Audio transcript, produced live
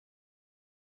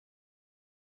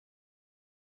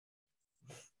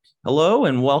Hello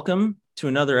and welcome to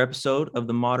another episode of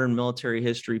the Modern Military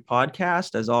History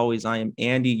Podcast. As always, I am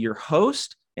Andy, your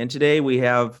host, and today we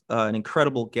have an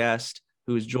incredible guest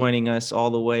who is joining us all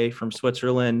the way from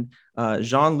Switzerland,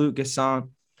 Jean-Loup Gassend,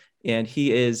 and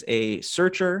he is a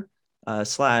searcher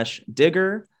slash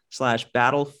digger slash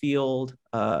battlefield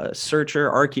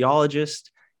searcher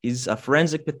archaeologist. He's a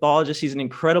forensic pathologist. He's an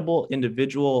incredible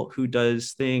individual who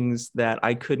does things that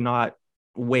I could not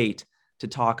wait to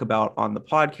talk about on the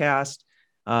podcast.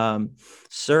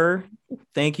 Sir,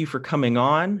 thank you for coming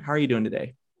on. How are you doing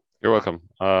today? You're welcome.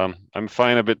 I'm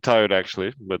fine, a bit tired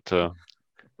actually, but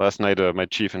last night my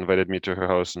chief invited me to her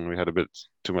house and we had a bit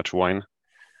too much wine.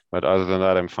 But other than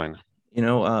that, I'm fine. You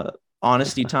know,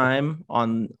 honesty time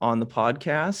on the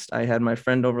podcast. I had my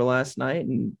friend over last night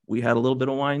and we had a little bit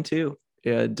of wine too.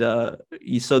 And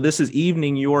so this is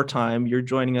evening your time. You're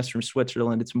joining us from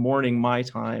Switzerland. It's morning my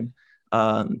time.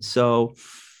 So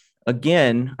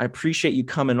again, I appreciate you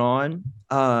coming on.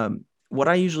 What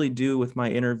I usually do with my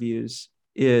interviews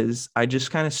is I just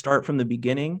kind of start from the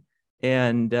beginning.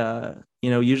 And,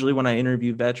 usually when I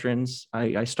interview veterans,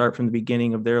 I start from the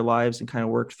beginning of their lives and kind of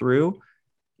work through.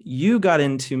 You got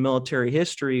into military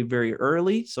history very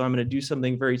early. So I'm going to do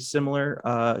something very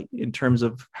similar in terms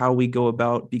of how we go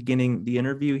about beginning the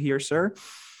interview here, sir.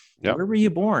 Yeah. Where were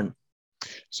you born?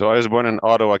 So I was born in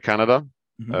Ottawa, Canada.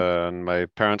 Mm-hmm. And my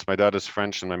dad is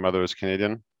French and my mother is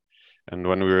Canadian. And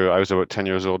when I was about 10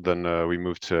 years old, then we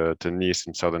moved to Nice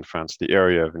in southern France, the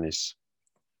area of Nice.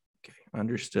 Okay,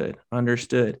 understood.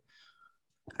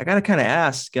 I got to kind of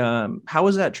ask, how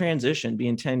was that transition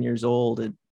being 10 years old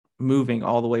and moving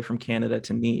all the way from Canada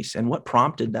to Nice? And what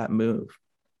prompted that move?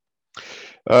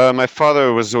 My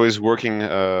father was always working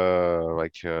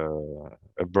abroad.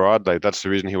 Like that's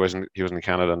the reason he wasn't in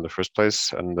Canada in the first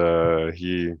place. And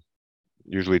he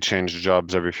usually changed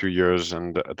jobs every few years,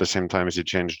 and at the same time as he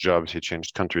changed jobs, he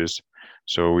changed countries.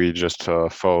 So we just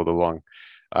followed along.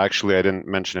 Actually, I didn't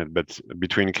mention it, but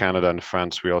between Canada and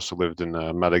France, we also lived in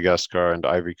Madagascar and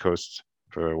Ivory Coast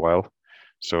for a while.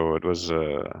 So it was,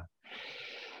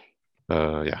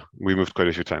 we moved quite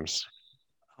a few times.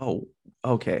 Oh,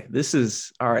 okay. This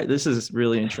is all right. This is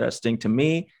really interesting to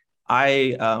me.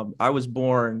 I was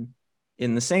born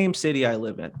in the same city I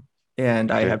live in,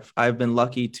 and Okay. I've been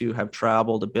lucky to have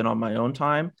traveled a bit on my own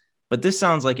time. But this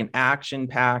sounds like an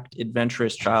action-packed,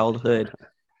 adventurous childhood.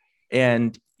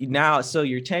 And now, so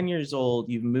you're 10 years old.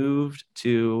 You've moved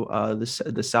to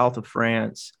the south of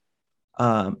France.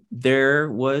 There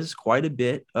was quite a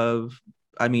bit of,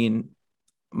 I mean,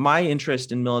 my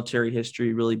interest in military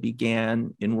history really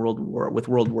began in World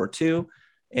War II,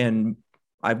 and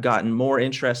I've gotten more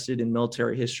interested in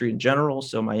military history in general.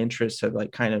 So my interests have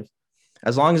like kind of,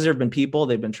 as long as there have been people,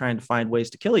 they've been trying to find ways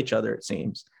to kill each other, it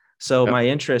seems. So Yep. my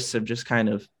interests have just kind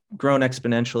of grown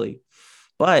exponentially.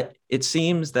 But it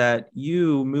seems that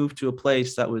you moved to a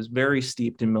place that was very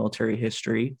steeped in military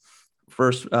history.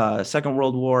 Second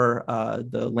World War,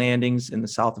 the landings in the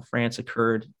south of France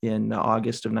occurred in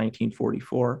August of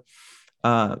 1944.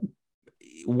 Uh,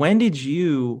 when did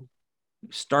you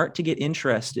start to get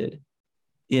interested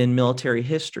in military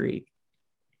history?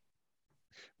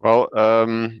 Well,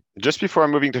 just before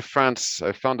moving to France,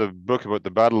 I found a book about the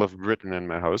Battle of Britain in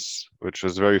my house, which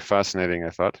was very fascinating,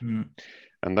 I thought. Mm.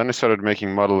 And then I started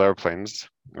making model airplanes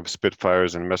of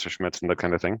Spitfires and Messerschmitts and that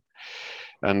kind of thing.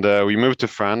 And we moved to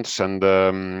France, and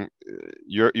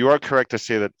you are correct to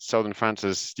say that southern France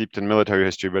is steeped in military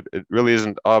history, but it really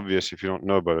isn't obvious if you don't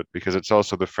know about it, because it's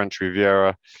also the French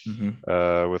Riviera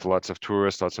Mm-hmm. with lots of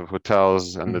tourists, lots of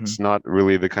hotels, and Mm-hmm. it's not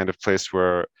really the kind of place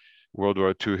where World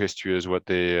War II history is what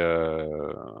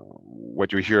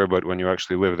you hear about when you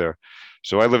actually live there.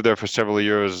 So I lived there for several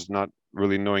years, not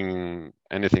really knowing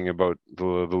anything about the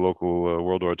local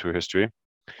World War II history,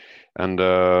 and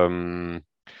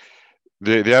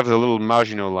they have the little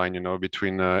Maginot line,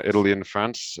 between Italy and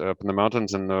France up in the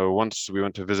mountains. And once we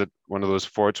went to visit one of those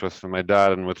forts with my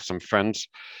dad and with some friends.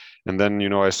 And then,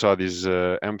 I saw these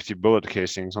empty bullet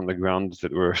casings on the ground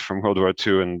that were from World War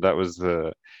II. And that was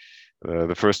the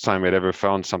first time I'd ever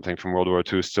found something from World War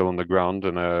II still on the ground.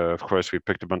 And of course, we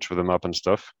picked a bunch of them up and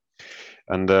stuff.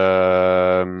 And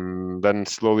then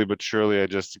slowly but surely, I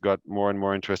just got more and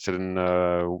more interested in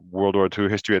World War II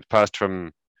history. It passed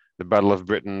from the Battle of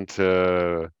Britain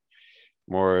to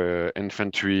more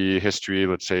infantry history,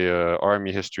 let's say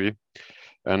army history.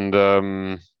 And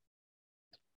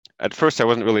at first, I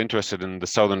wasn't really interested in the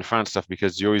southern France stuff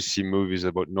because you always see movies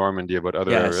about Normandy, about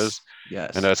other areas, and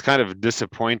I Yes. was kind of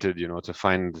disappointed, to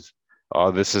find,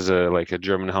 oh, this is a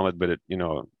German helmet, but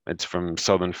it's from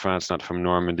southern France, not from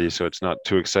Normandy, so it's not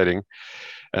too exciting.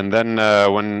 And then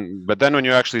when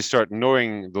you actually start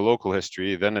knowing the local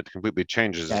history, then it completely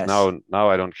changes. Yes. Now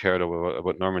I don't care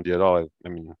about Normandy at all. I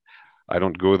mean, I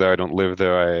don't go there. I don't live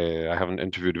there. I haven't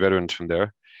interviewed veterans from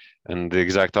there. And the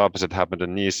exact opposite happened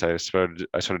in Nice. I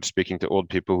started speaking to old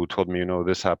people who told me,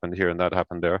 this happened here and that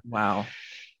happened there. Wow.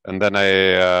 And then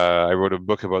I wrote a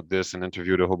book about this and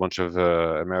interviewed a whole bunch of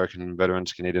American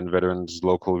veterans, Canadian veterans,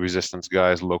 local resistance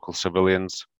guys, local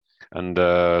civilians. And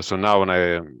so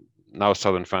now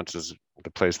southern France is the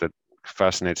place that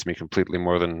fascinates me completely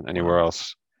more than anywhere Wow.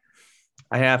 else.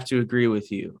 I have to agree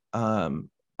with you.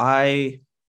 I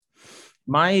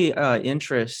my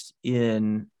interest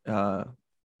in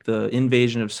the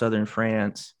invasion of southern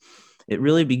France, it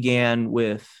really began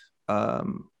with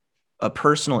a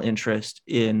personal interest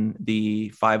in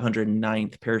the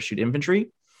 509th Parachute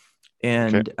Infantry,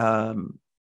 Okay.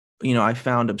 and I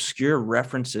found obscure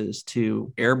references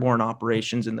to airborne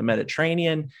operations in the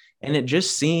Mediterranean, and it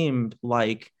just seemed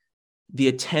like the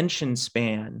attention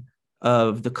span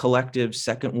of the collective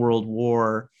Second World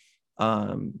War,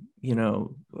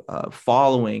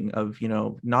 following of,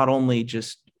 not only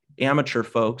just amateur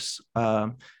folks,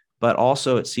 but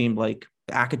also it seemed like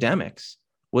academics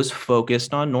was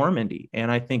focused on Normandy. And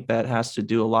I think that has to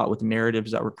do a lot with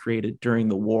narratives that were created during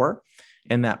the war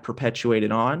and that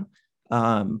perpetuated on.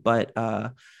 But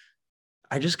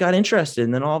I just got interested.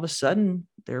 And then all of a sudden,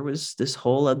 there was this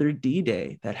whole other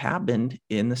D-Day that happened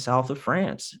in the south of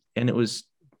France. And it was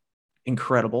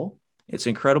incredible. It's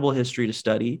incredible history to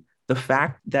study. The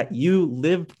fact that you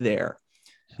lived there,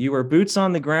 you were boots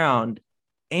on the ground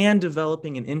and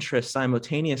developing an interest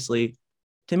simultaneously,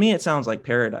 to me, it sounds like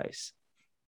paradise.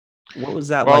 What was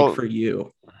that like Well, for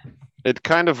you? it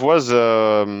kind of was,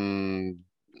 I'd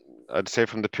say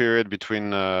from the period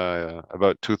between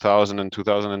about 2000 and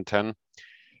 2010.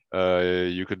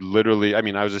 You could literally, I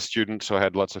mean, I was a student, so I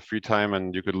had lots of free time,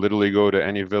 and you could literally go to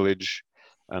any village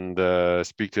and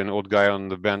speak to an old guy on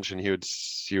the bench, and he would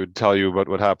tell you about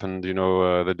what happened,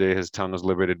 the day his town was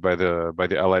liberated by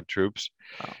the Allied troops.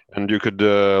 Wow. And you could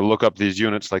look up these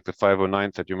units like the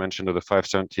 509th that you mentioned, or the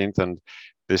 517th, and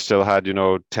they still had,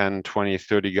 10, 20,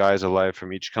 30 guys alive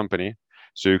from each company.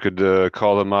 So you could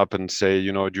call them up and say,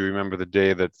 do you remember the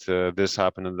day that this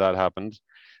happened and that happened?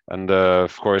 And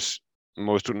of course,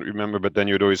 most wouldn't remember, but then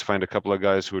you'd always find a couple of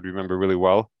guys who would remember really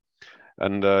well.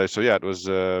 And so yeah, it was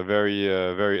a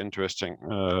very interesting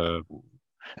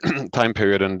time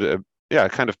period, and yeah,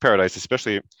 kind of paradise.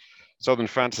 Especially southern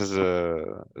France is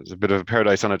a bit of a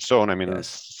paradise on its own. I mean,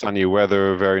 Yes. sunny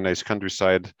weather, very nice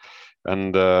countryside,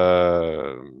 and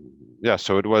yeah,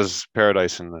 so it was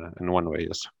paradise in one way.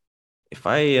 Yes. If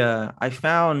I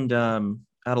found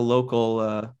at a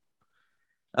local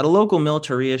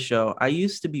militaria show, I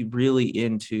used to be really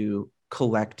into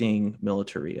collecting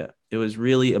militaria. It was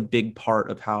really a big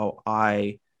part of how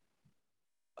I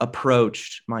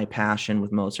approached my passion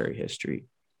with military history.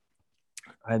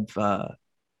 I've uh,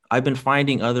 I've been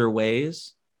finding other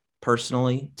ways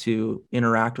personally to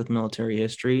interact with military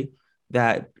history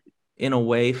that, in a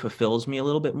way, fulfills me a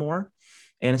little bit more.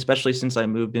 And especially since I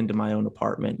moved into my own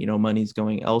apartment, money's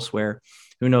going elsewhere.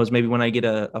 Who knows? Maybe when I get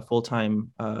a full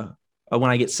time, when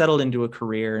I get settled into a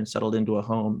career and settled into a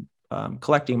home,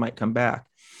 collecting might come back.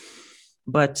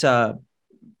 But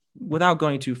without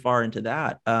going too far into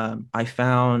that, I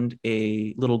found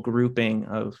a little grouping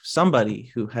of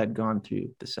somebody who had gone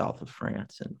to the south of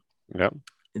France, and Yeah.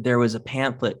 there was a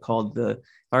pamphlet called if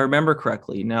I remember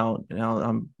correctly. Now,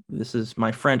 this is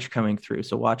my French coming through,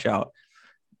 so watch out.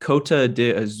 Côte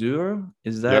d'Azur,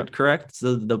 is Yeah. that correct? It's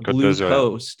the Côte blue d'Azur. Yeah.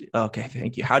 coast. Okay,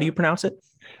 thank you. How do you pronounce it?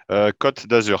 Côte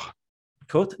d'Azur.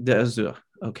 Côte d'Azur.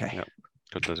 Okay, Yeah.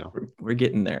 Côte d'Azur. we're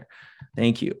getting there.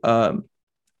 Thank you.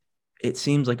 It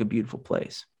seems like a beautiful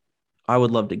place. I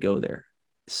would love to go there.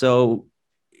 So,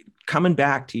 coming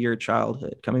back to your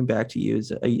childhood, coming back to you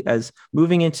as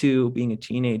moving into being a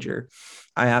teenager,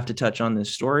 I have to touch on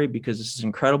this story because this is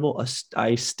incredible.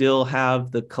 I still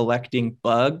have the collecting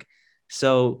bug.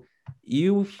 So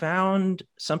you found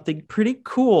something pretty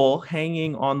cool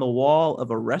hanging on the wall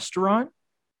of a restaurant,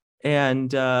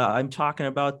 and I'm talking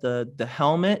about the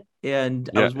helmet. And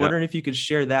I Yeah. was Yeah. wondering if you could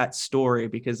share that story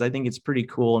because I think it's pretty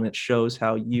cool and it shows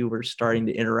how you were starting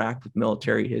to interact with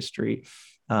military history,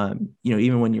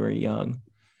 even when you were young.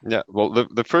 Yeah. Well,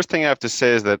 the first thing I have to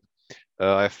say is that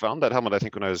I found that helmet, I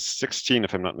think, when I was 16,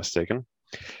 if I'm not mistaken.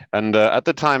 And at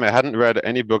the time, I hadn't read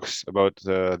any books about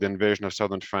the invasion of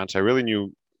southern France. I really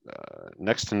knew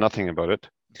next to nothing about it.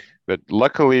 But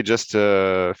luckily, just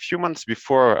a few months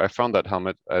before I found that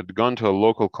helmet, I'd gone to a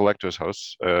local collector's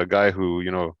house, a guy who,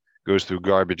 goes through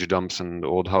garbage dumps and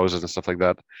old houses and stuff like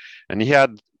that. And he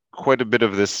had quite a bit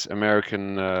of this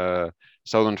American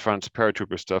Southern France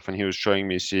paratrooper stuff, and he was showing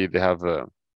me, see, they have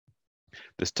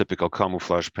this typical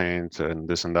camouflage paint and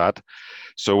this and that.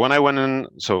 So when I went in,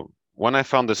 so when I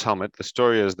found this helmet, the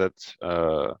story is that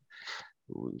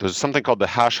there's something called the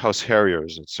Hash House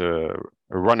Harriers. It's a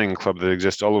running club that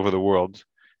exists all over the world,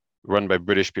 run by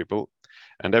British people.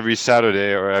 And every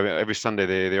Saturday or every Sunday,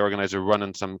 they organize a run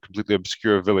in some completely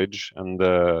obscure village, and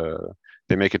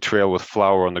they make a trail with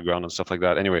flour on the ground and stuff like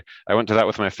that. Anyway, I went to that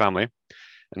with my family,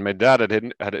 and my dad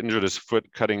had injured his foot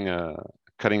cutting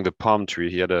the palm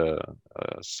tree. He had a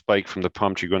spike from the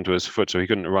palm tree going to his foot, so he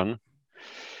couldn't run.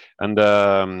 And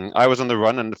I was on the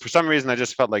run, and for some reason, I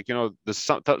just felt like,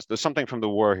 there's something from the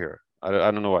war here. I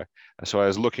don't know why. So I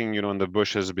was looking, in the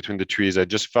bushes between the trees. I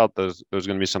just felt there was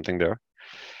going to be something there.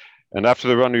 And after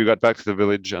the run, we got back to the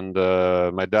village, and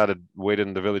my dad had waited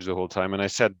in the village the whole time. And I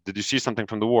said, "Did you see something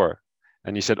from the war?"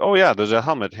 And he said, "Oh yeah, there's a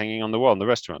helmet hanging on the wall in the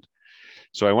restaurant."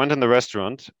 So I went in the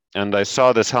restaurant, and I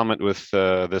saw this helmet with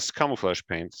this camouflage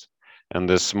paint and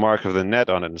this mark of the net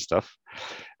on it and stuff.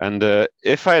 And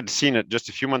if I had seen it just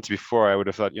a few months before, I would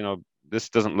have thought, this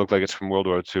doesn't look like it's from World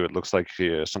War II. It looks like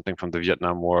something from the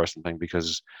Vietnam War or something,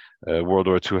 because World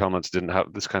War II helmets didn't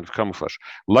have this kind of camouflage.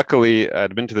 Luckily,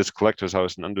 I'd been to this collector's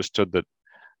house and understood that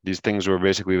these things were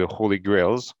basically the holy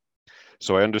grails.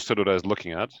 So I understood what I was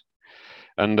looking at.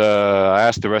 And I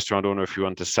asked the restaurant owner if he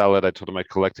wanted to sell it. I told him I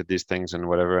collected these things and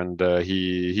whatever. And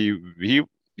he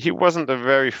wasn't a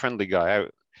very friendly guy,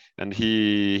 and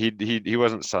he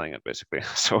wasn't selling it basically.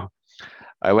 So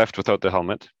I left without the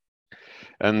helmet.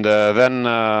 And then,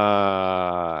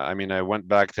 I went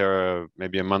back there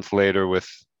maybe a month later with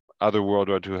other World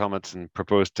War II helmets and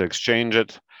proposed to exchange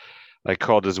it. I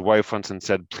called his wife once and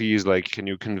said, "Please, can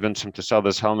you convince him to sell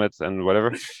this helmet and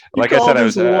whatever?" You Like I said, called I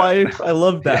his was, wife. I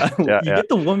love that. yeah, You yeah. get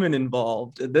the woman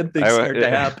involved, and then things start to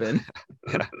happen.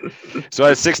 Yeah. So I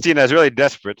was 16. I was really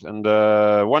desperate, and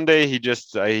one day he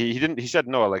said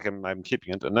no, like I'm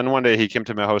keeping it. And then one day he came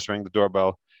to my house, rang the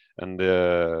doorbell, and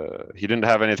he didn't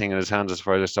have anything in his hands as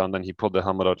far as I saw. And then he pulled the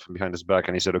helmet out from behind his back,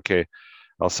 and he said, "Okay,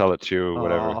 I'll sell it to you,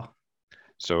 whatever." Oh,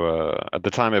 So at the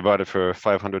time, I bought it for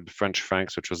 500 French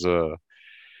francs, which was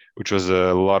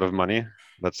a lot of money.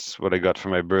 That's what I got for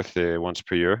my birthday once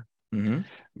per year. mm-hmm.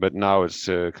 But now it's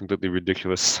completely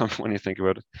ridiculous when you think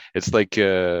about it. It's like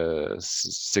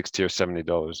 $60 or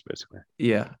 $70 basically.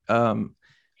 Yeah.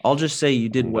 I'll just say you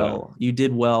did And well. You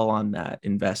did well on that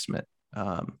investment.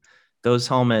 Those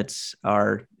helmets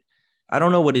are, I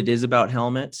don't know what it is about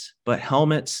helmets, but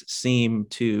helmets seem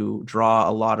to draw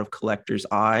a lot of collectors'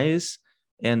 eyes,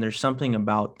 and there's something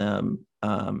about them.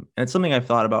 And it's something I've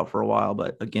thought about for a while,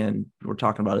 but again, we're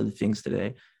talking about other things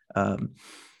today.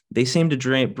 They seem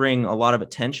to bring a lot of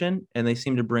attention, and they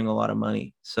seem to bring a lot of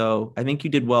money. So I think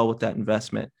you did well with that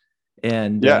investment.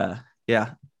 And yeah,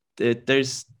 yeah,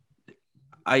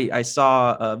 I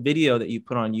saw a video that you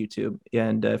put on YouTube,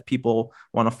 and if people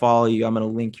want to follow you, I'm going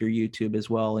to link your YouTube as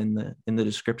well in the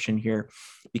description here,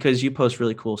 because you post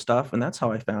really cool stuff, and that's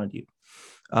how I found you.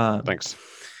 thanks.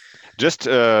 Just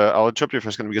I'll interrupt you for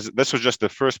a second, because this was just the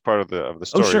first part of the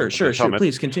story. Oh, sure.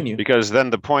 Please continue. Because then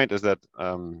the point is that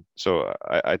so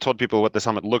I told people what this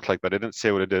helmet looked like, but I didn't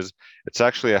say what it is. It's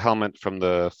actually a helmet from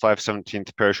the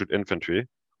 517th Parachute Infantry,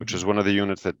 which is one of the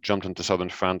units that jumped into southern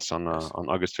France on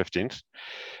August 15th.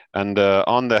 And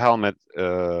on the helmet,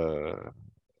 there's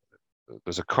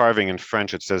a carving in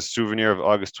French. It says "Souvenir of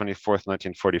August 24th,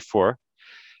 1944."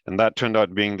 And that turned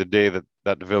out being the day that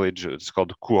that village, it's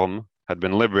called Courm, had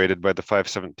been liberated by the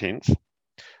 517th,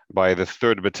 by the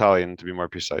 3rd Battalion, to be more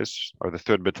precise, or the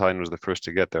 3rd Battalion was the first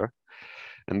to get there.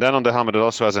 And then on the helmet, it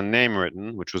also has a name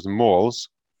written, which was Moles.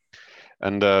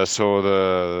 And so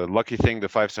the lucky thing, the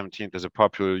 517th is a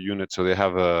popular unit, so they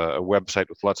have a website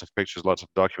with lots of pictures, lots of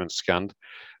documents scanned.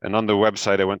 And on the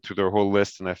website, I went through their whole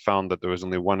list, and I found that there was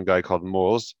only one guy called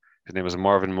Moles. His name was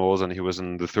Marvin Moles, and he was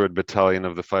in the 3rd Battalion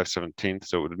of the 517th,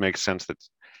 so it would make sense that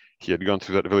he had gone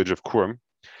through that village of Courm.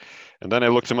 And then I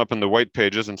looked him up in the white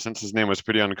pages, and since his name was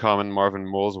pretty uncommon, Marvin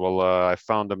Moles, well, I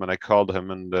found him and I called him,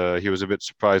 and he was a bit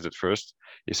surprised at first.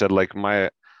 He said, like,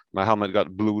 my helmet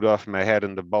got blued off my head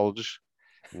in the bulge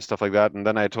and stuff like that. And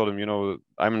then I told him,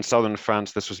 I'm in southern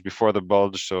France. This was before the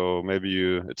bulge, so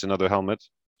maybe it's another helmet.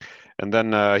 And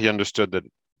then he understood that,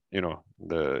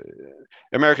 the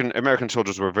American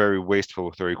soldiers were very wasteful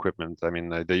with their equipment. I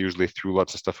mean, they usually threw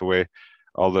lots of stuff away.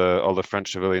 All the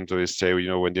French civilians always say,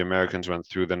 when the Americans went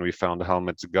through, then we found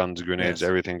helmets, guns, grenades,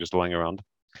 everything just lying around.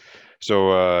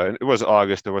 So it was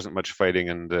August. There wasn't much fighting,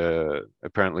 and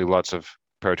apparently lots of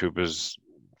paratroopers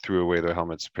threw away their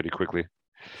helmets pretty quickly.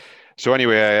 So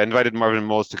anyway, I invited Marvin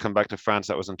Moles to come back to France.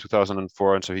 That was in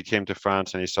 2004, and so he came to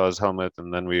France and he saw his helmet,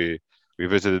 and then we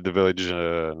visited the village,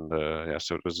 and yeah,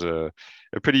 so it was a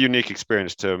pretty unique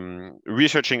experience. To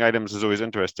researching items is always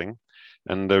interesting,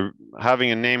 and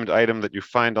having a named item that you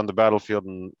find on the battlefield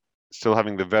and still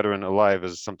having the veteran alive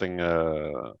is something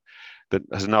that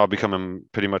has now become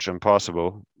pretty much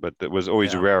impossible, but it was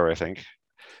always Yeah. rare, I think.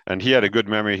 And he had a good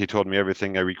memory. He told me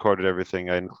everything. I recorded everything.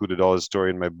 I included all his story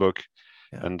in my book.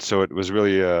 Yeah. And so it was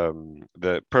really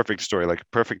the perfect story, like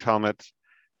perfect helmet,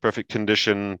 perfect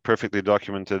condition, perfectly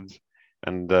documented,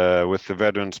 and with the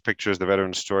veterans' pictures, the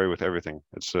veterans' story, with everything.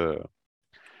 It's so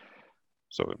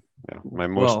yeah, my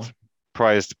most Well,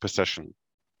 prized possession.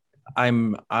 I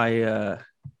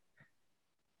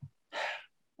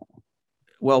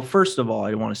well, first of all,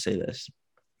 I want to say this.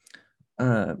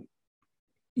 Uh,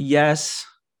 yes,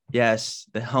 yes,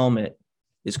 the helmet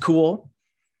is cool.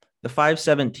 The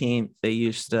 517th, they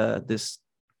used this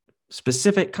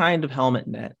specific kind of helmet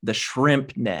net, the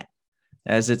shrimp net,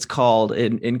 as it's called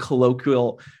in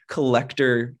colloquial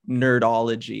collector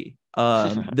nerdology,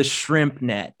 the shrimp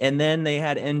net. And then they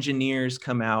had engineers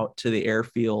come out to the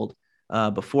airfield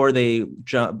before they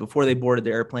boarded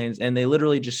the airplanes, and they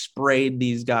literally just sprayed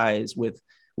these guys with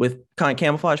kind of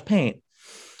camouflage paint.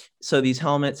 So these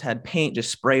helmets had paint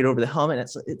just sprayed over the helmet.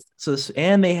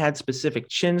 And they had specific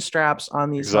chin straps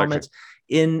on these Exactly.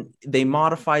 helmets. They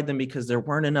modified them because there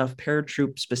weren't enough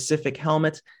paratroop specific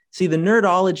helmets. See, the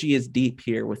nerdology is deep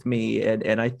here with me,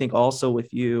 and I think also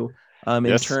with you, in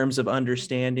Yes, terms of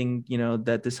understanding,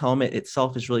 that this helmet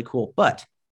itself is really cool. But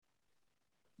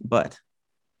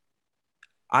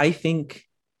I think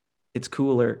it's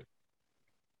cooler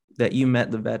that you met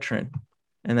the veteran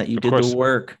and that you of did the course.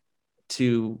 work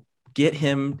to get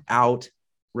him out,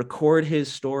 record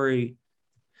his story.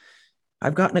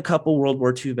 I've gotten a couple World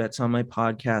War II vets on my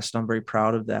podcast. I'm very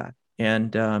proud of that.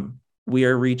 And we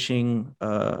are reaching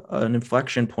an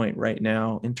inflection point right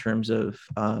now in terms of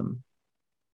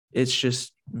it's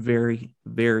just very,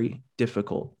 very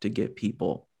difficult to get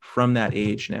people from that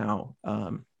age now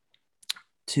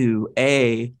to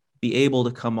be able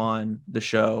to come on the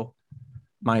show,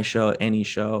 my show, any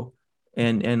show,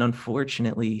 and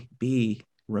unfortunately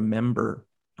remember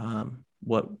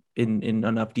what in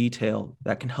enough detail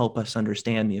that can help us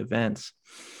understand the events.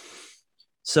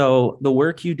 So the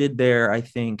work you did there, I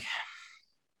think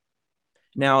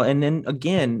now, and then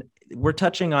again, we're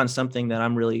touching on something that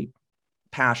I'm really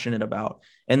passionate about.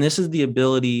 And this is the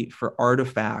ability for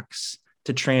artifacts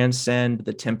to transcend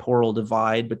the temporal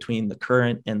divide between the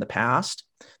current and the past,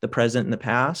 the present and the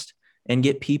past, and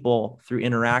get people through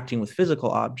interacting with physical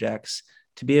objects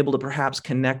to be able to perhaps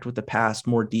connect with the past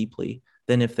more deeply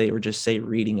than if they were just, say,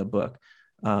 reading a book.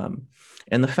 Um,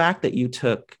 and the fact that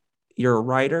you're a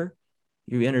writer,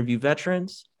 you interview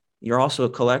veterans, you're also a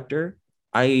collector.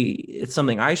 It's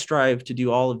something I strive to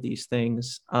do all of these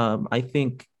things. I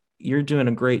think you're doing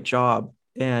a great job.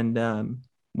 And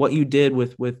what you did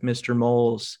with Mr.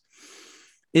 Moles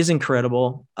is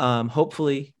incredible.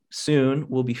 Hopefully soon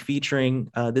we'll be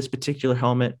featuring this particular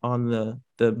helmet on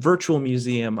the virtual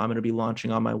museum I'm going to be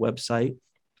launching on my website.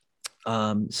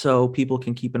 So people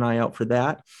can keep an eye out for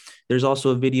that. There's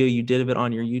also a video you did of it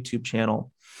on your YouTube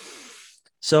channel.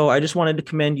 So I just wanted to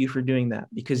commend you for doing that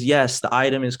because yes, the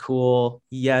item is cool.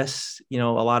 Yes, a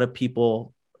lot of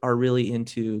people are really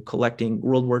into collecting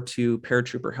World War II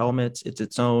paratrooper helmets. It's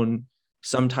its own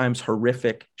sometimes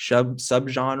horrific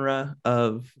subgenre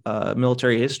of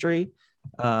military history.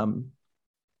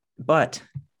 But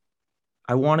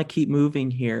I want to keep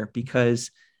moving here because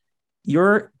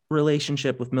your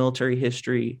relationship with military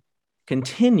history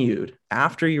continued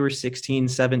after you were 16,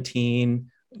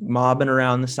 17, mobbing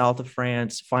around the south of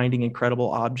France, finding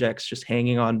incredible objects just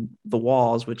hanging on the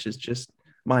walls, which is just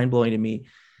mind blowing to me.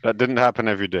 That didn't happen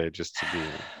every day, just to be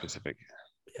specific.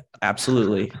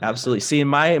 Absolutely, absolutely. See, in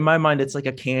my mind, it's like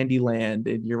a candy land,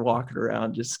 and you're walking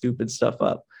around just scooping stuff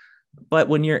up. But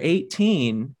when you're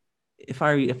 18, if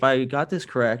I got this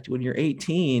correct, when you're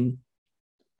 18,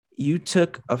 you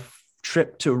took a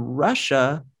trip to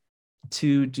Russia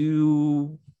to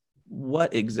do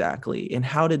what exactly, and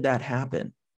how did that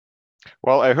happen?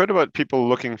 Well, I heard about people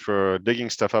looking for digging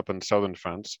stuff up in southern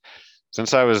France.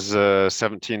 Since I was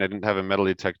 17, I didn't have a metal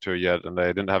detector yet, and I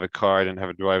didn't have a car, I didn't have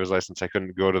a driver's license. I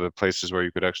couldn't go to the places where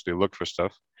you could actually look for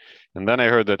stuff. And then I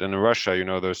heard that in Russia,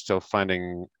 they're still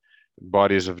finding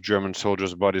bodies of German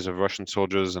soldiers, bodies of Russian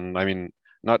soldiers, and I mean,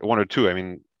 not one or two. I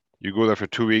mean, you go there for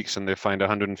 2 weeks and they find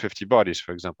 150 bodies,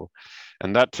 for example.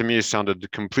 And that to me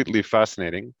sounded completely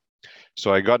fascinating.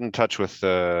 So I got in touch with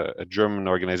a German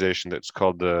organization that's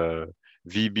called the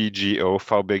VBGO,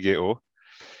 VBGO,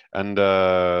 And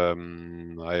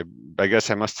I guess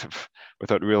I must have,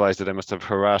 without realizing it, I must have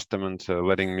harassed them into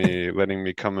letting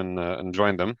me come and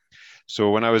join them.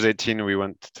 So when I was 18, we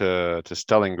went to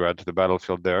Stalingrad, to the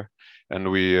battlefield there, and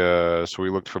we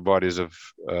looked for bodies of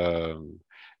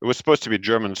it was supposed to be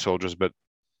German soldiers, but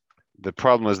the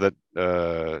problem is that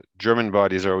German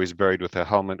bodies are always buried with a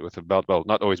helmet, with a belt. Well,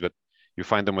 not always, but you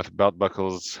find them with belt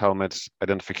buckles, helmets,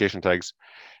 identification tags,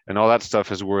 and all that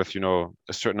stuff is worth, a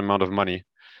certain amount of money.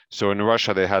 So in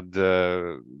Russia, they had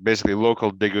basically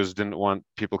local diggers didn't want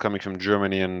people coming from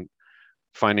Germany and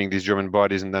finding these German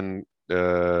bodies and then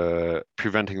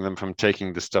preventing them from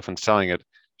taking the stuff and selling it.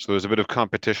 So there was a bit of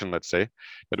competition, let's say.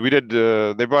 But we did.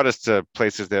 They brought us to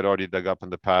places they had already dug up in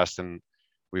the past, and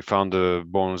we found the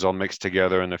bones all mixed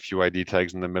together and a few ID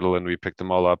tags in the middle, and we picked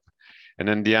them all up. And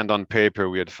in the end, on paper,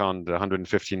 we had found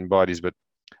 115 bodies, but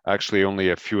actually only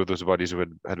a few of those bodies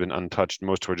had been untouched.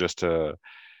 Most were just a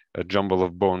jumble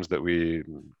of bones that we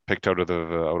picked out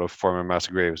of former mass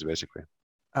graves, basically.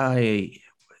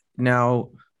 Now,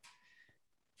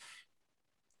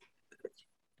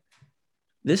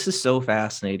 this is so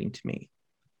fascinating to me.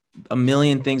 A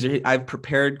million things I've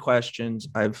prepared questions.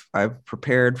 I've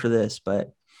prepared for this,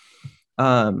 but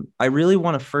I really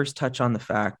want to first touch on the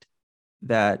fact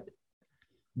that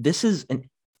this is an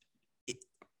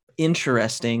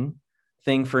interesting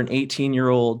thing for an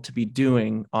 18-year-old to be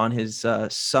doing on his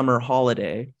summer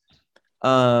holiday.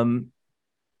 And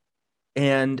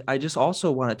I just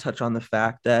also want to touch on the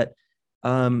fact that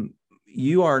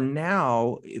you are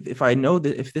now, if I know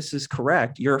that, if this is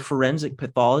correct, you're a forensic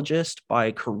pathologist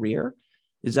by career.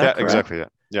 Is that correct? Exactly. Yeah.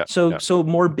 Yeah. So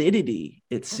morbidity,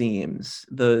 it seems,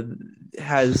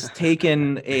 has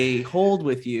taken a hold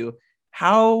with you.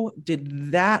 How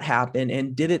did that happen?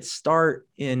 And did it start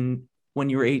when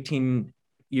you were 18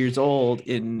 years old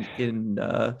in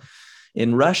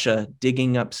Russia,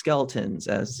 digging up skeletons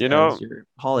as your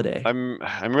holiday?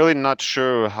 I'm really not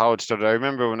sure how it started. I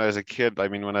remember when I was a kid,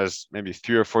 when I was maybe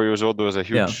 3 or 4 years old, there was a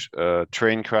huge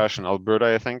train crash in Alberta,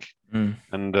 I think.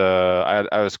 And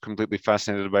I was completely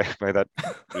fascinated by that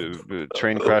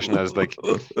train crash, and I was like,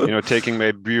 taking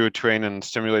my Brio train and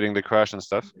simulating the crash and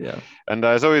stuff. Yeah. And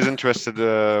I was always interested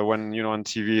when on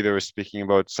TV they were speaking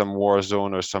about some war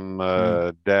zone or some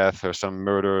death or some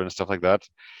murder and stuff like that.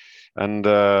 And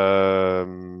I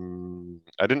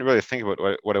didn't really think about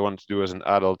what I wanted to do as an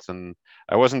adult, and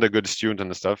I wasn't a good student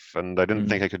and stuff, and I didn't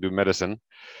think I could do medicine.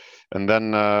 And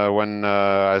then when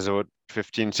I was about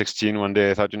 15, 16, one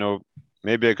day I thought,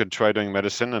 maybe I could try doing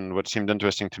medicine. And what seemed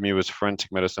interesting to me was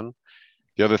forensic medicine.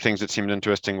 The other things that seemed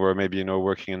interesting were maybe,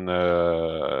 working in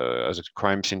as a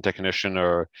crime scene technician,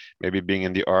 or maybe being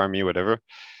in the army, whatever.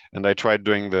 And I tried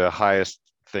doing the highest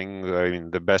thing,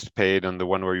 the best paid, and the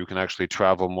one where you can actually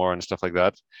travel more and stuff like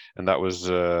that. And that was,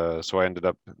 so I ended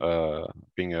up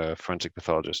being a forensic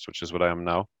pathologist, which is what I am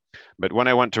now. But when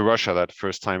I went to Russia that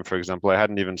first time, for example, I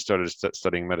hadn't even started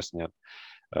studying medicine yet.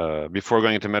 Before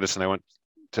going into medicine, I went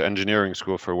to engineering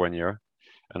school for 1 year.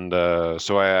 And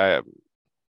so it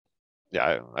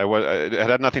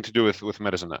had nothing to do with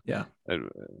medicine. Yeah.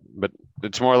 But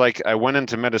it's more like I went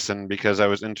into medicine because I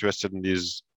was interested in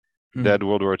these dead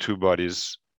World War II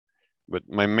bodies. But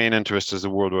my main interest is the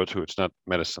World War II. It's not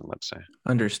medicine, let's say.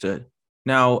 Understood.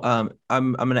 Now,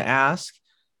 I'm going to ask,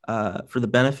 for the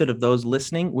benefit of those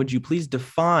listening, would you please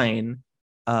define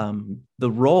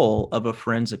the role of a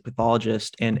forensic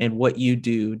pathologist and what you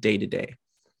do day to day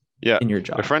in your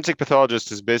job? A forensic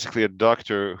pathologist is basically a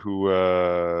doctor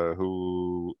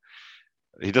who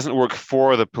he doesn't work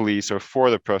for the police or for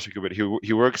the prosecutor, but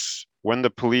he works when the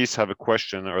police have a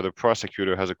question or the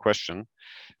prosecutor has a question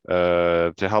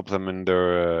to help them in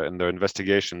their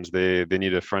investigations. They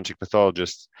need a forensic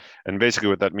pathologist, and basically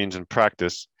what that means in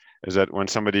practice is that when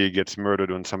somebody gets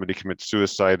murdered, when somebody commits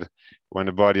suicide, when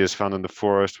a body is found in the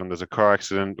forest, when there's a car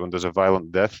accident, when there's a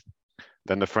violent death,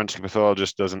 then the forensic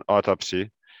pathologist does an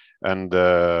autopsy, and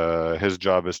his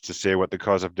job is to say what the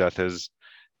cause of death is,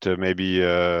 to maybe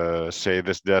say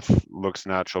this death looks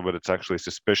natural, but it's actually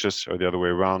suspicious, or the other way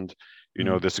around.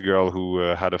 This girl who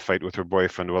had a fight with her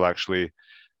boyfriend, well, actually,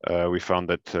 we found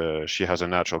that she has a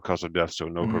natural cause of death, so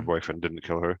no, her boyfriend didn't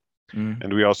kill her.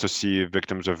 And we also see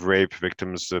victims of rape,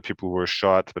 people who were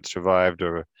shot but survived,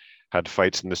 or had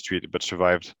fights in the street but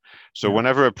survived. So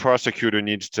whenever a prosecutor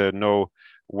needs to know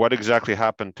what exactly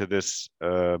happened to this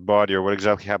body, or what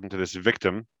exactly happened to this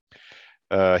victim,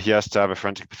 he has to have a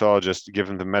forensic pathologist give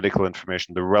him the medical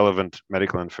information, the relevant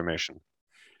medical information.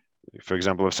 For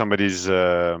example, if somebody's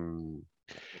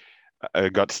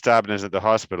got stabbed and is at the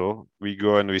hospital, we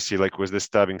go and we see, was this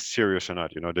stabbing serious or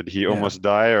not? Did he almost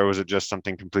die, or was it just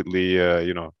something completely,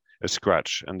 a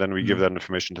scratch, and then we give that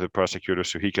information to the prosecutor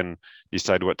so he can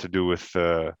decide what to do with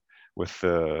the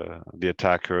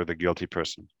attacker or the guilty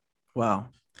person. Wow.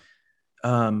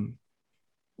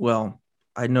 Well,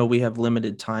 I know we have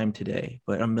limited time today,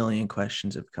 but a million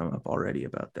questions have come up already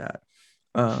about that.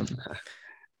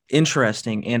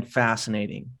 Interesting and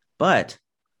fascinating. But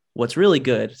what's really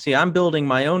good, see, I'm building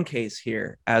my own case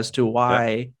here as to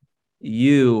why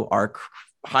you are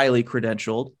highly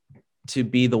credentialed to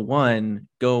be the one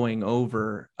going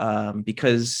over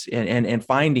because and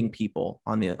finding people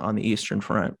on the Eastern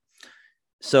Front.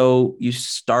 So you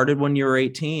started when you were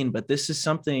 18, but this is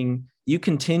something you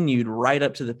continued right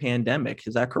up to the pandemic.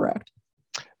 Is that correct?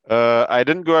 I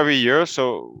didn't go every year.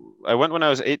 So I went when I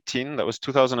was 18. That was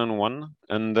 2001.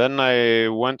 And then I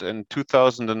went in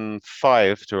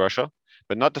 2005 to Russia,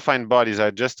 but not to find bodies. I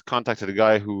just contacted a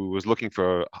guy who was looking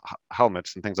for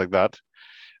helmets and things like that.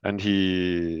 And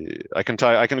I can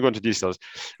go into details.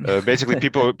 Basically,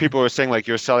 people were saying like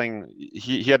you're selling.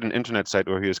 He had an internet site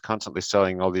where he was constantly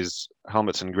selling all these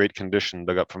helmets in great condition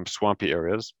dug up from swampy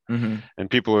areas, and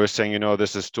people were saying,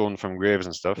 this is stolen from graves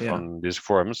and stuff on these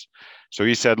forums. So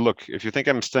he said, look, if you think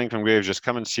I'm stealing from graves, just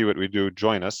come and see what we do.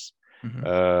 Join us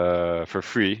for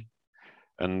free.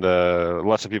 And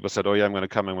lots of people said, oh, yeah, I'm going to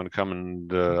come.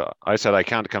 And I said, I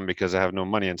can't come because I have no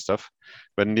money and stuff.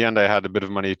 But in the end, I had a bit of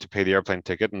money to pay the airplane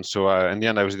ticket. And so in the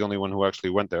end, I was the only one who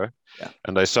actually went there. Yeah.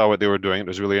 And I saw what they were doing. It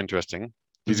was really interesting.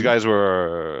 These guys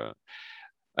were,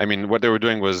 what they were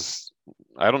doing was,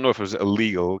 I don't know if it was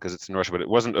illegal because it's in Russia, but it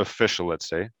wasn't official, let's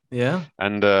say. Yeah.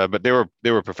 And but they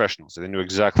were professionals. They knew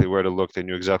exactly where to look. They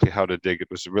knew exactly how to dig. It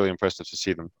was really impressive to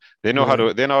see them. They know how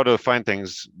to find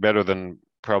things better than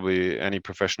probably any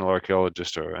professional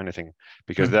archaeologist or anything,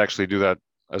 because they actually do that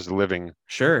as a living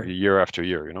year after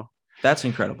year, That's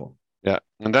incredible. Yeah.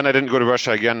 And then I didn't go to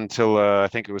Russia again until I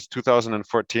think it was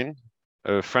 2014.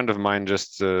 A friend of mine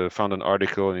just found an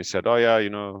article and he said, oh yeah,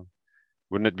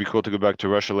 wouldn't it be cool to go back to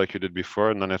Russia like you did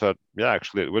before? And then I thought, yeah,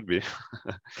 actually it would be.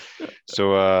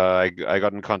 So I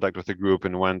got in contact with the group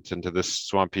and went into this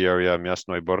swampy area,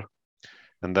 Myasnoy Bor.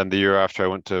 And then the year after, I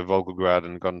went to Volgograd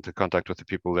and got into contact with the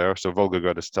people there. So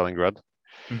Volgograd is Stalingrad.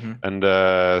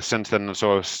 And since then,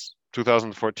 so it was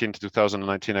 2014 to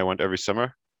 2019, I went every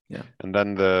summer. Yeah. And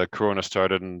then the Corona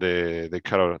started and they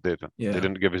cut out, they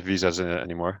didn't give us visas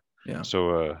anymore. Yeah.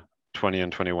 So 20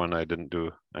 and 21, I didn't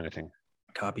do anything.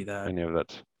 Copy that. Any of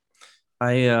that.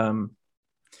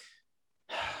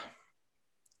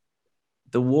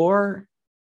 The war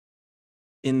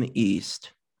in the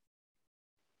East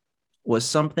was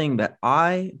something that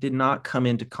I did not come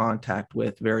into contact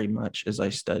with very much as I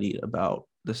studied about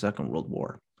the Second World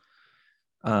War.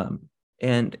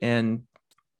 And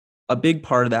a big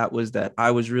part of that was that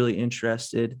I was really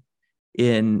interested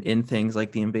in things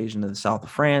like the invasion of the south of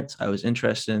France. I was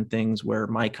interested in things where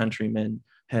my countrymen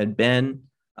had been.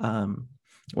 When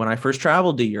I first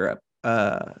traveled to Europe,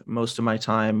 most of my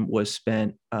time was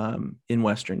spent in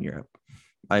Western Europe.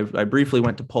 I briefly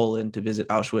went to Poland to visit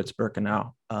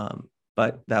Auschwitz-Birkenau,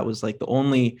 but that was like the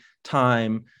only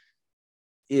time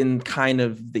in kind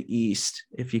of the East,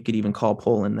 if you could even call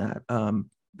Poland that,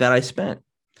 that I spent.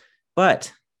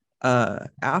 But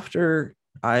after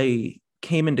I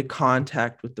came into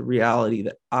contact with the reality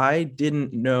that I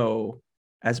didn't know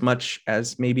as much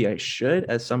as maybe I should,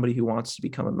 as somebody who wants to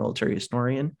become a military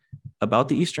historian, about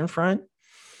the Eastern Front,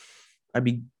 I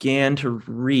began to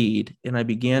read and I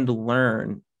began to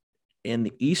learn. And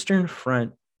the Eastern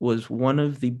Front was one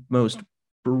of the most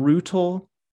brutal,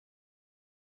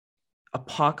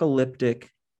 apocalyptic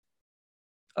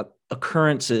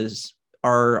occurrences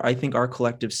I think our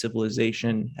collective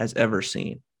civilization has ever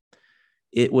seen.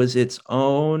 It was its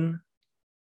own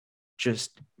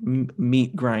just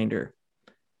meat grinder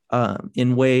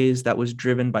in ways that was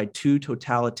driven by two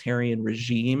totalitarian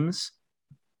regimes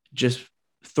just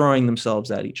throwing themselves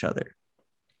at each other.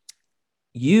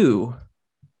 You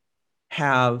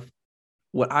have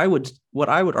what I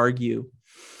would argue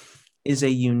is a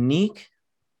unique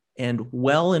and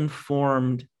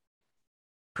well-informed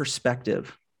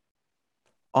perspective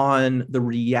on the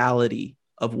reality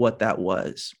of what that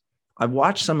was. I've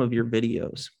watched some of your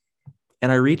videos and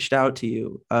I reached out to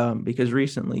you because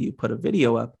recently you put a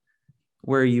video up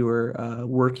where you were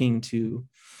working to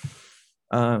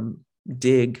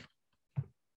dig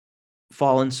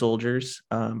fallen soldiers.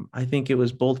 I think it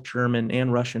was both German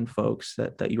and Russian folks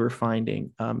that you were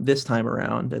finding this time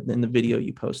around in the video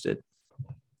you posted.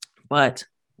 But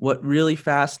what really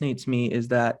fascinates me is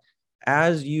that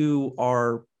as you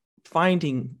are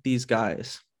finding these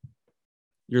guys,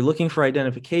 you're looking for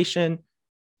identification,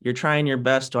 you're trying your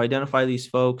best to identify these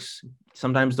folks.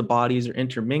 Sometimes the bodies are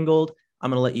intermingled. I'm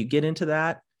going to let you get into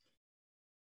that.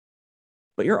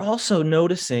 But you're also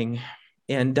noticing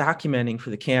and documenting for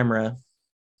the camera,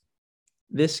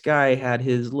 this guy had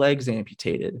his legs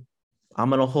amputated. I'm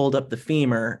going to hold up the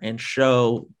femur and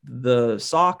show the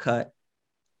saw cut.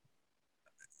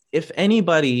 If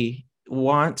anybody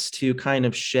wants to kind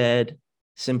of shed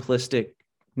simplistic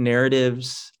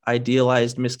narratives,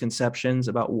 idealized misconceptions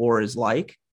about war is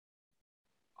like,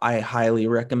 I highly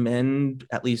recommend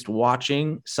at least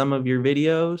watching some of your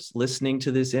videos, listening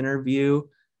to this interview,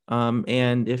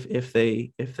 and if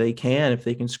they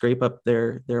can scrape up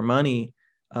their money,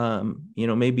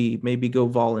 maybe go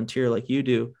volunteer like you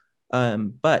do.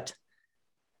 But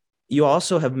you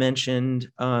also have mentioned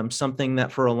something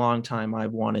that for a long time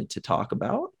I've wanted to talk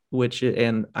about,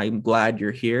 and I'm glad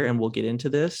you're here and we'll get into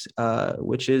this,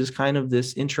 which is kind of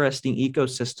this interesting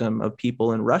ecosystem of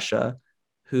people in Russia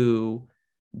who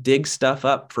dig stuff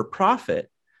up for profit.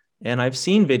 And I've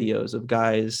seen videos of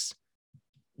guys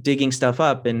digging stuff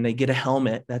up and they get a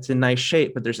helmet that's in nice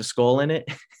shape, but there's a skull in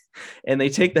it. And they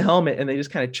take the helmet and they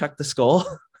just kind of chuck the skull.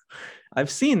 I've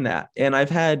seen that. And I've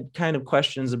had kind of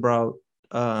questions about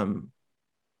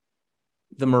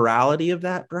the morality of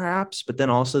that, perhaps, but then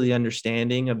also the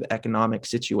understanding of the economic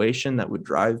situation that would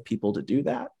drive people to do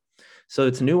that. So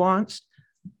it's nuanced.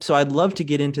 So I'd love to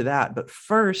get into that. But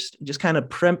first, just kind of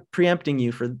preempting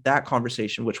you for that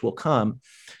conversation, which will come,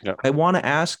 Yeah. I want to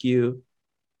ask you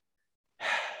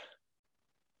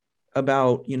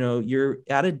about, you're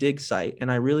at a dig site,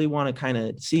 and I really want to kind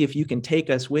of see if you can take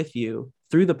us with you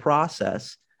through the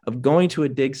process of going to a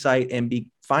dig site and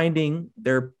finding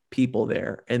their people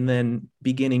there and then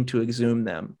beginning to exhume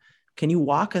them. Can you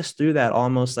walk us through that,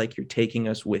 almost like you're taking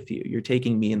us with you? You're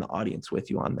taking me in the audience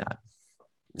with you on that.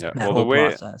 Yeah. That Well, whole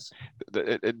process.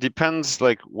 it depends,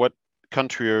 like what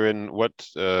country you're in, what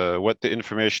the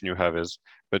information you have is.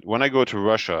 But when I go to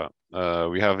Russia,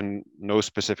 we have no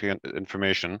specific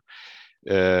information.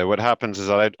 What happens is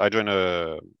that I join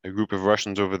a group of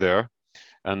Russians over there,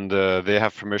 and they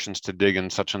have permissions to dig in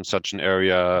such and such an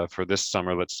area for this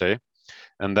summer, let's say.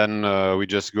 And then we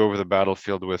just go over the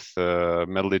battlefield with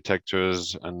metal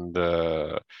detectors and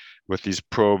with these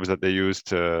probes that they use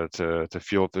to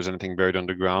feel if there's anything buried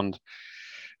underground.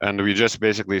 And we just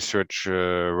basically search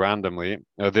randomly.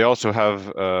 They also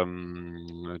have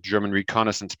German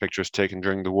reconnaissance pictures taken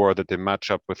during the war that they match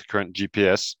up with current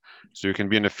GPS. So you can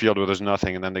be in a field where there's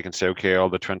nothing, and then they can say, okay, all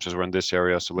the trenches were in this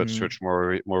area, so let's search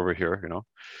more over here, you know.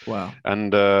 Wow.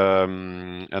 And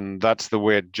that's the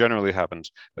way it generally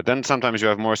happens. But then sometimes you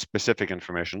have more specific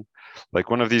information. Like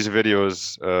one of these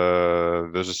videos,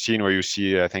 there's a scene where you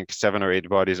see, I think, 7 or 8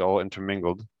 bodies all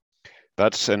intermingled.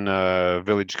 That's in a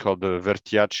village called the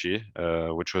Vertiachi,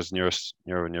 which was near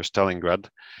Stalingrad.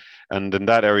 And in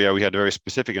that area, we had very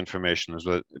specific information.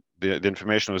 The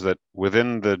information was that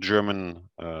within the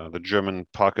German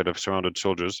pocket of surrounded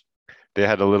soldiers, they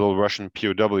had a little Russian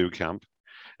POW camp,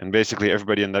 and basically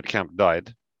everybody in that camp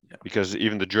died, because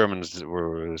even the Germans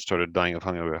started dying of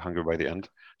hunger by the end.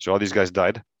 So all these guys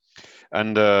died.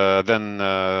 And then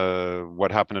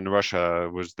what happened in Russia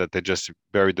was that they just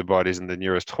buried the bodies in the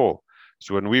nearest hole.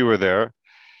 So when we were there,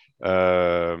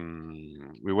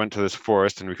 we went to this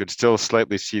forest and we could still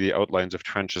slightly see the outlines of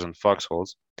trenches and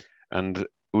foxholes. And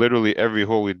literally every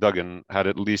hole we dug in had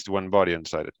at least one body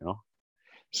inside it, you know?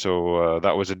 So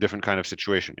that was a different kind of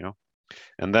situation, you know?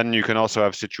 And then you can also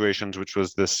have situations, which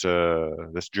was this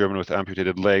German with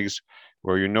amputated legs,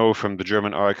 where you know from the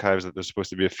German archives that there's supposed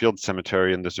to be a field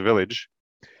cemetery in this village.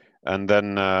 And then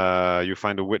you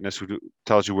find a witness who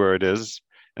tells you where it is.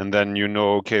 And then you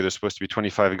know, okay, there's supposed to be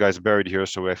 25 guys buried here,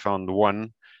 so I found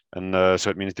one, and so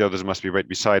it means the others must be right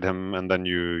beside him, and then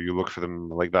you look for them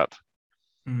like that.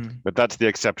 Mm-hmm. But that's the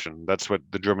exception. That's what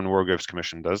the German War Graves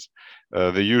Commission does.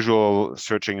 The usual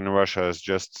searching in Russia is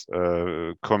just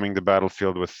combing the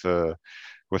battlefield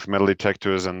with metal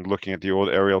detectors and looking at the old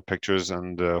aerial pictures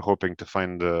and hoping to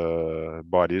find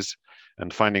bodies.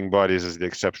 And finding bodies is the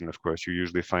exception, of course. You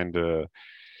usually find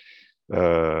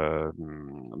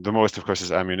the most, of course,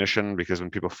 is ammunition, because when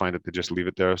people find it, they just leave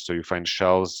it there. So you find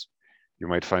shells, you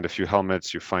might find a few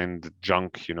helmets, you find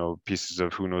junk, you know, pieces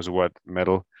of who knows what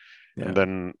metal. Yeah.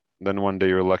 And then one day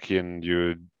you're lucky and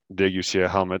you dig, you see a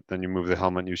helmet, then you move the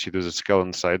helmet and you see there's a skull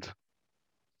inside.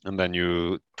 And then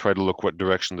you try to look what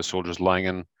direction the soldier's lying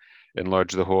in,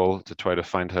 enlarge the hole to try to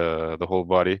find the whole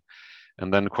body.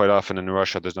 And then quite often in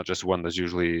Russia, there's not just one, there's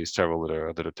usually several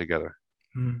that are together.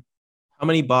 Mm-hmm. How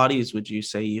many bodies would you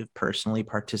say you've personally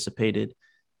participated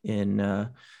in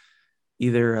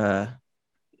either,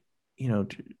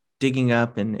 digging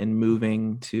up and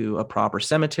moving to a proper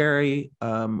cemetery,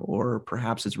 or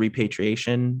perhaps it's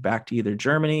repatriation back to either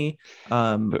Germany? They're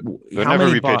How never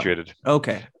many bought? repatriated.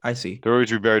 Okay, I see. They're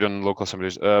always buried on local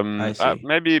cemeteries. I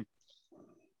see.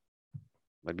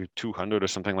 Maybe 200 or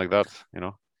something like that.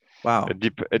 Wow.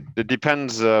 It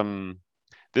depends.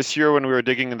 This year when we were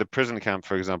digging in the prison camp,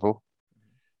 for example,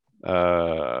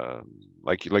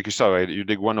 like you saw, right? You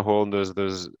dig one hole and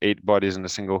there's 8 bodies in a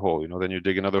single hole. Then you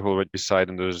dig another hole right beside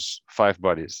and there's 5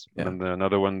 bodies, Yeah. and then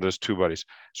another one there's 2 bodies.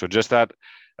 So just that,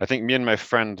 I think me and my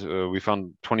friend we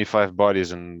found 25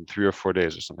 bodies in 3 or 4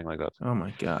 days or something like that. Oh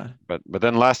my God. But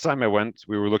then last time I went,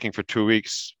 we were looking for 2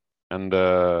 weeks, and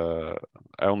I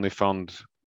only found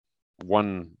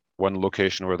one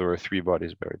location where there were 3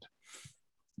 bodies buried.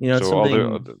 It's So all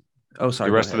something. Oh, sorry.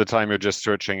 the Go rest of ahead. the time you're just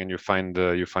searching and you find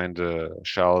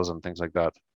shells and things like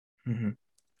that. Mm-hmm.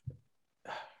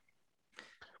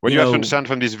 What you have to understand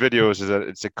from these videos is that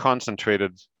it's a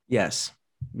concentrated. Yes.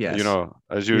 Yes.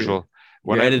 As usual.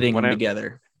 You're editing them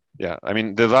together. Yeah, I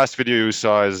mean, the last video you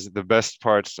saw is the best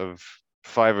parts of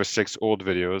 5 or 6 old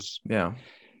videos. Yeah.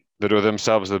 That are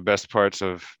themselves the best parts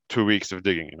of 2 weeks of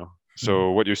digging.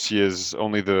 So what you see is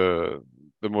only the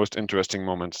most interesting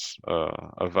moments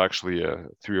of actually a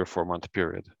 3 or 4 month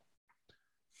period.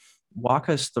 Walk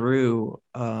us through.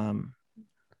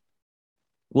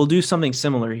 We'll do something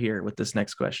similar here with this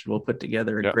next question. We'll put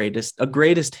together a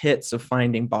greatest hits of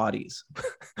finding bodies.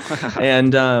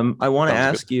 And I want to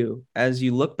ask you, as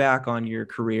you look back on your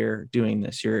career doing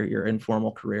this, your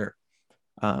informal career,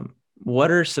 what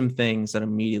are some things that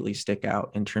immediately stick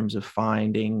out in terms of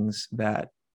findings that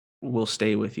will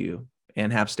stay with you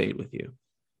and have stayed with you?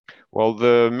 Well,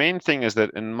 the main thing is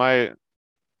that in my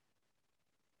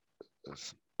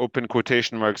open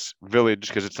quotation marks village,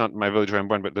 because it's not my village where I'm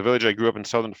born, but the village I grew up in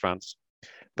southern France,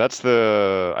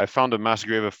 I found a mass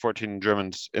grave of 14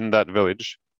 Germans in that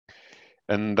village.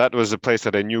 And that was a place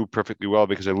that I knew perfectly well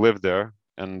because I lived there.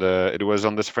 And it was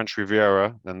on this French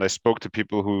Riviera. And I spoke to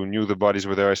people who knew the bodies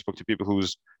were there. I spoke to people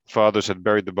whose fathers had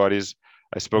buried the bodies.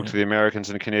 I spoke to the Americans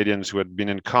and Canadians who had been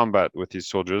in combat with these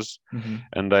soldiers. Mm-hmm.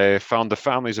 And I found the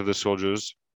families of the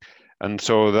soldiers. And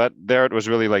so it was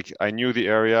really like I knew the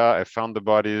area. I found the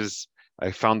bodies.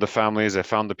 I found the families. I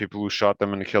found the people who shot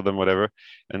them and killed them, whatever.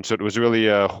 And so it was really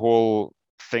a whole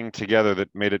thing together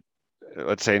that made it,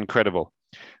 let's say, incredible.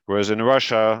 Whereas in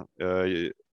Russia,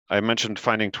 I mentioned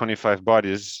finding 25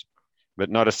 bodies, but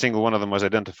not a single one of them was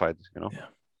identified. Yeah.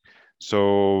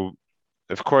 So,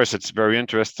 of course, it's very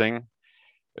interesting.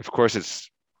 Of course,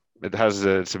 it's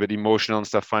a bit emotional and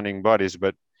stuff finding bodies,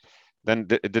 but then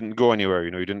it didn't go anywhere.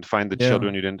 You didn't find the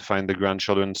children, you didn't find the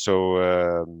grandchildren. So,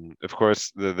 of course,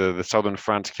 the southern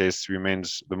France case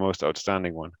remains the most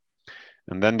outstanding one.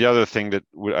 And then the other thing that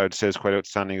I would say is quite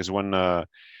outstanding is when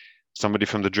somebody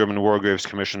from the German War Graves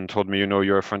Commission told me,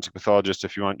 you're a forensic pathologist.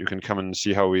 If you want, you can come and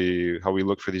see how we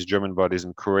look for these German bodies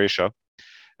in Croatia.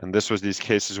 And this was these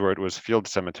cases where it was field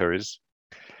cemeteries.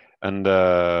 And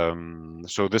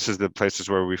so this is the places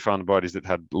where we found bodies that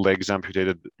had legs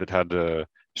amputated, that had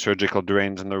surgical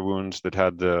drains in their wounds, that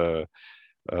had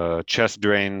chest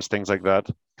drains, things like that.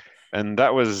 And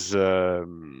that was,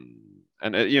 one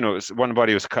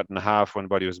body was cut in half, one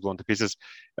body was blown to pieces.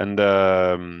 And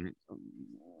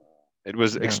it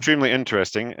was extremely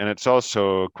interesting. And it's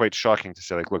also quite shocking to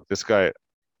say, like, look, this guy,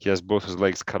 he has both his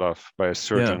legs cut off by a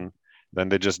surgeon. Yeah. Then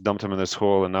they just dumped him in this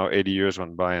hole, and now 80 years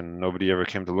went by and nobody ever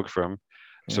came to look for him.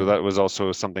 Yeah. So that was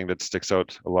also something that sticks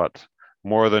out a lot,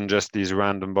 more than just these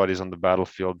random bodies on the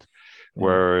battlefield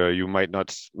where you might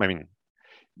not, I mean,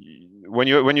 when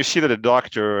you see that a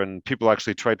doctor and people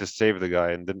actually tried to save the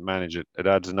guy and didn't manage it, it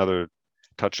adds another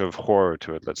touch of horror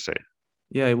to it, let's say.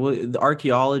 Yeah, well, the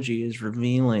archaeology is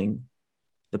revealing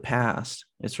the past.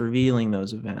 It's revealing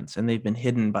those events, and they've been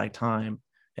hidden by time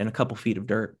and a couple feet of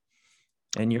dirt.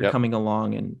 And you're coming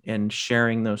along and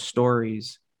sharing those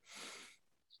stories.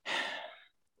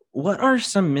 What are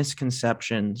some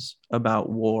misconceptions about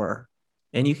war?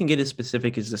 And you can get as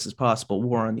specific as this as possible.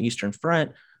 War on the Eastern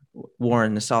Front, war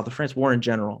in the south of France, war in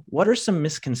general. What are some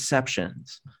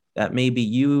misconceptions that maybe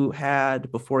you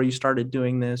had before you started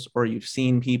doing this, or you've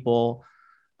seen people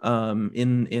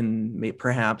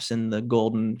perhaps in the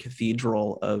golden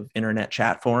cathedral of internet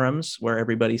chat forums where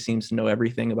everybody seems to know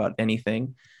everything about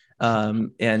anything?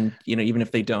 And, even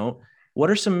if they don't, what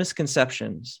are some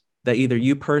misconceptions that either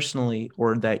you personally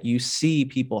or that you see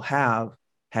people have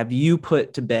you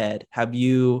put to bed? Have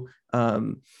you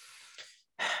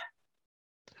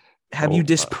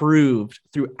disproved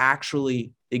through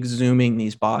actually exhuming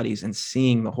these bodies and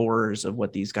seeing the horrors of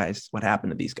what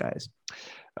happened to these guys?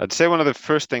 I'd say one of the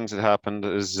first things that happened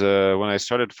is when I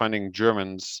started finding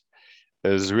Germans,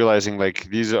 is realizing like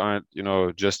these aren't,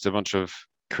 just a bunch of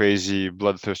crazy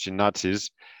bloodthirsty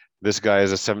Nazis. This guy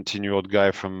is a 17-year-old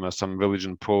guy from some village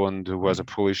in Poland who has a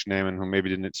Polish name and who maybe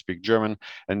didn't speak German.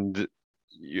 And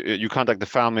you contact the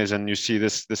families and you see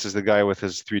this is the guy with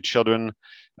his three children,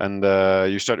 and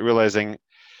you start realizing,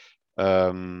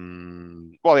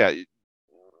 well, yeah,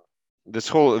 this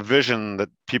whole vision that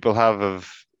people have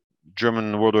of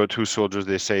German World War II soldiers,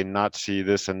 they say Nazi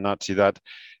this and Nazi that.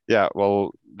 Yeah,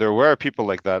 well, there were people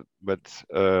like that, but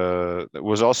it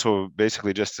was also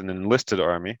basically just an enlisted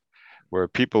army where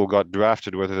people got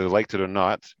drafted whether they liked it or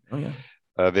not. Oh yeah.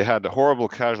 They had horrible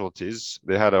casualties.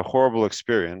 They had a horrible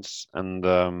experience, and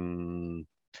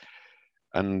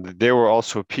they were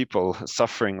also people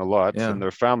suffering a lot, Yeah. and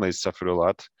their families suffered a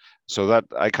lot. So that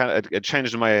I kind of it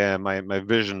changed my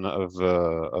vision of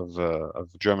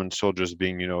German soldiers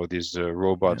being, these Yeah.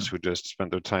 robots who just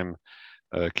spent their time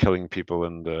killing people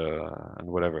and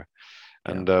whatever.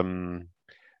 Yeah. And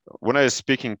when I was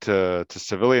speaking to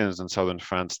civilians in southern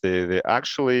France, they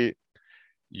actually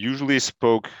usually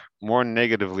spoke more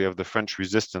negatively of the French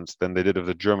resistance than they did of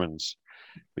the Germans,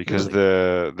 because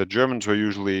Really. the Germans were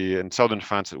usually in southern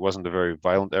France. It wasn't a very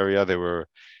violent area. They were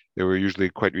usually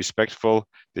quite respectful.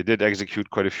 They did execute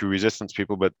quite a few resistance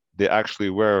people, but they actually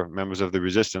were members of the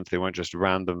resistance. They weren't just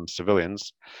random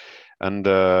civilians. And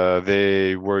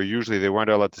they weren't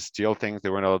allowed to steal things. They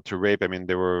weren't allowed to rape. I mean,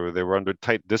 they were under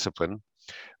tight discipline.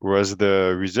 Whereas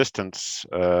the resistance,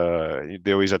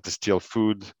 they always had to steal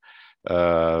food.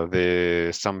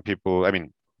 Some people, I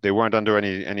mean, they weren't under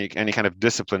any kind of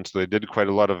discipline, so they did quite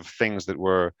a lot of things that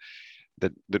were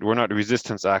not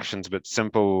resistance actions, but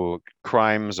simple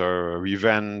crimes or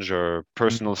revenge or Mhm.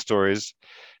 personal stories.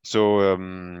 So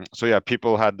yeah,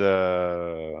 people had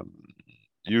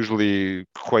usually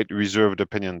quite reserved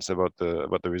opinions about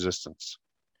the resistance.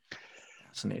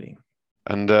 Fascinating.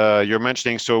 And you're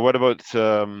mentioning, so what about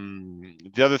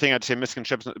the other thing I'd say,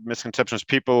 misconceptions,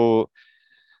 people,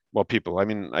 well, people, I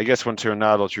mean, I guess once you're an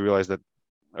adult, you realize that,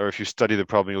 or if you study the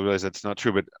problem, you'll realize that's not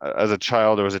true. But as a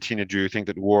child or as a teenager, you think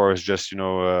that war is just,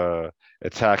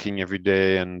 attacking every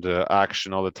day and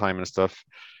action all the time and stuff.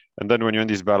 And then when you're in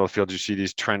these battlefields, you see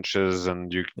these trenches,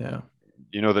 and Yeah.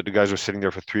 you know that the guys were sitting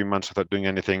there for 3 months without doing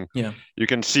anything. Yeah. You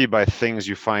can see by things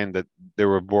you find that they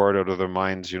were bored out of their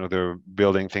minds. They're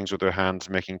building things with their hands,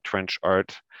 making trench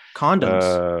art, Condoms.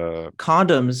 uh,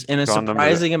 Condoms in a condoms.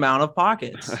 surprising amount of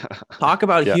pockets. Talk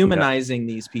about Yeah, yeah, humanizing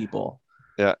these people.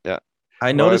 yeah, yeah. I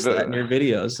Well, noticed that in your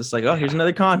videos. It's like, oh, here's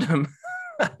another condom.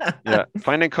 yeah,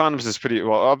 finding condoms is pretty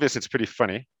well. Obviously, it's pretty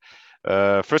funny.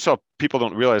 First of all, people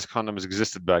don't realize condoms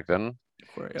existed back then.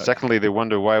 Oh, yeah. Secondly, they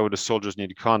wonder why would the soldiers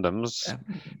need condoms. Yeah.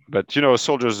 But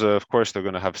soldiers, of course, they're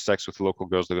going to have sex with local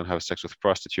girls. They're going to have sex with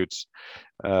prostitutes,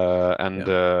 Yeah.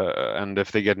 and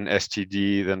if they get an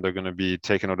STD, then they're going to be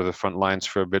taken out of the front lines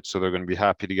for a bit. So they're going to be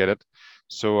happy to get it.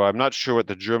 So I'm not sure what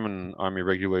the German army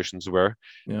regulations were,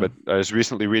 Yeah. but I was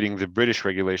recently reading the British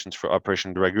regulations for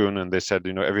Operation Dragoon, and they said,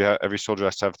 every soldier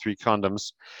has to have 3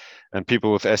 condoms, and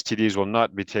people with STDs will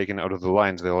not be taken out of the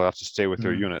lines. They'll have to stay with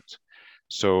their Mm. unit.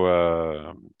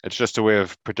 So it's just a way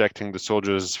of protecting the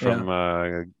soldiers Yeah.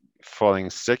 from falling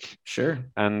sick, Sure.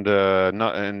 and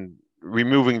not and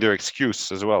removing their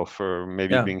excuse as well for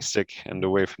maybe Yeah. being sick and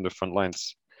away from the front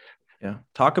lines. Yeah.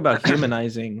 Talk about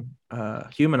humanizing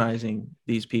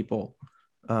these people.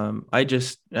 I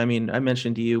mean, I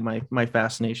mentioned to you my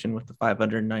fascination with the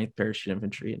 509th Parachute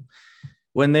Infantry. And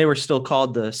when they were still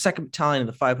called the 2nd Battalion of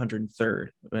the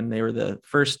 503rd, when they were the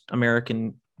first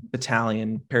American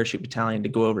parachute battalion to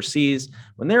go overseas.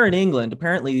 When they're in England,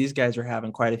 apparently these guys are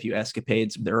having quite a few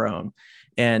escapades of their own.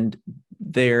 And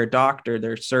their doctor,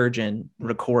 their surgeon,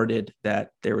 recorded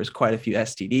that there was quite a few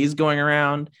STDs going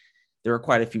around. There were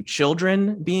quite a few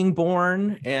children being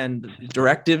born, and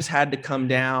directives had to come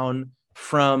down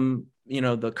from,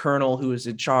 the colonel who was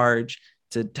in charge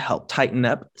to help tighten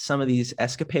up some of these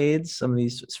escapades, some of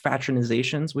these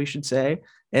fraternizations, we should say.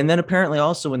 And then apparently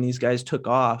also when these guys took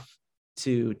off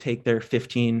to take their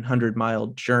 1,500-mile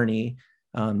journey,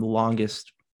 the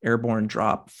longest airborne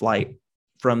drop flight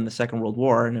from the Second World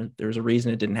War, and there's a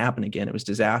reason it didn't happen again. It was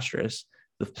disastrous.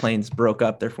 The planes broke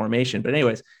up their formation. But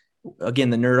anyways, again,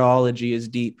 the nerdology is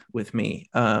deep with me.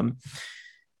 The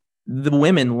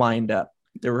women lined up.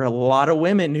 There were a lot of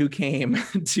women who came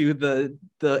to the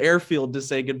airfield to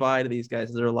say goodbye to these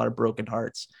guys. There were a lot of broken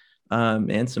hearts,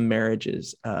 and some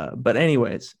marriages. But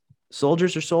anyways,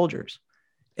 soldiers are soldiers.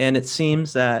 And it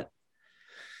seems that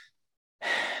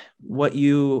what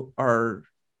you are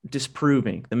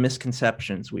disproving, the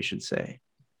misconceptions, we should say,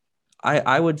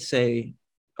 I would say,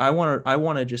 I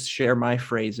want to just share my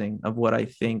phrasing of what I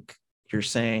think you're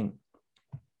saying.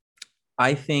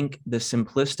 I think the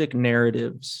simplistic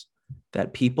narratives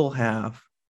that people have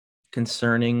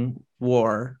concerning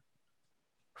war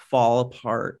fall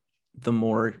apart the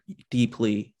more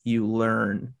deeply you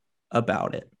learn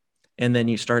about it. And then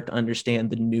you start to understand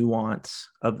the nuance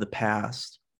of the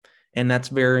past. And that's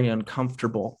very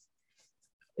uncomfortable.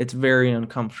 It's very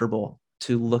uncomfortable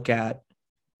to look at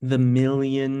the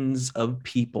millions of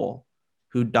people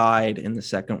who died in the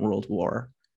Second World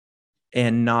War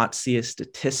and not see a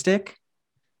statistic,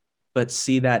 but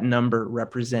see that number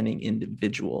representing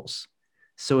individuals.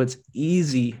 So it's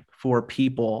easy for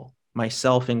people,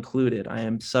 myself included. I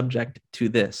am subject to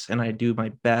this, and I do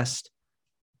my best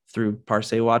through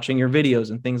Parse watching your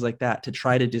videos and things like that to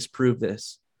try to disprove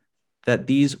this, that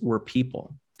these were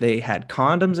people. They had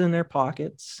condoms in their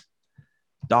pockets.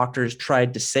 Doctors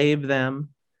tried to save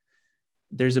them.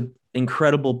 There's an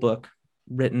incredible book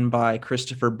written by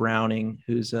Christopher Browning,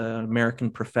 who's an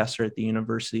American professor at the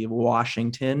University of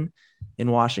Washington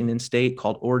in Washington State,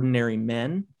 called Ordinary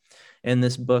Men. And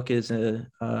this book is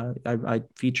I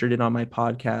featured it on my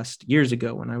podcast years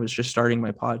ago when I was just starting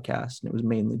my podcast, and it was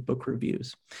mainly book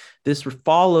reviews. This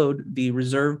followed the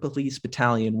Reserve Police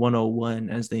Battalion 101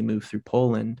 as they moved through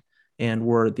Poland and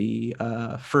were the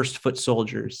first foot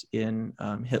soldiers in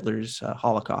Hitler's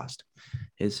Holocaust,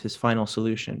 his final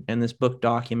solution. And this book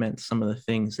documents some of the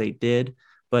things they did.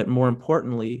 But more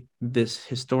importantly, this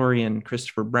historian,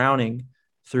 Christopher Browning,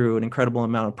 through an incredible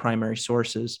amount of primary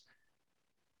sources,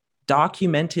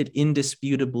 documented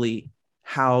indisputably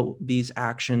how these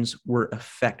actions were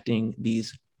affecting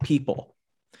these people.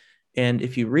 And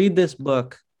if you read this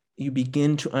book, you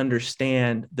begin to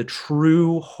understand the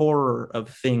true horror of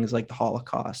things like the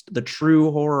Holocaust, the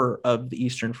true horror of the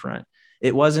Eastern Front.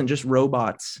 It wasn't just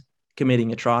robots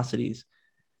committing atrocities.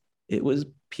 It was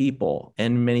people,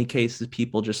 and in many cases,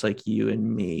 people just like you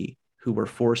and me who were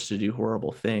forced to do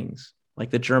horrible things.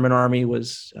 Like the German army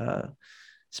was,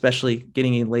 especially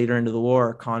getting later into the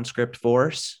war, conscript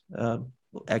force,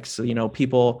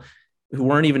 people who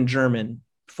weren't even German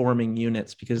forming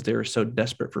units because they were so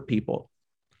desperate for people.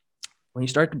 When you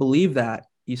start to believe that,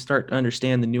 you start to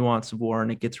understand the nuance of war,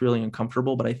 and it gets really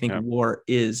uncomfortable. But I think war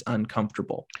is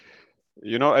uncomfortable.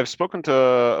 I've spoken to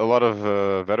a lot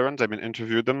of veterans. I've been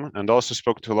interviewed them, and also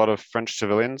spoken to a lot of French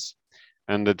civilians.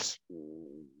 And it's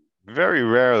very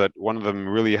rare that one of them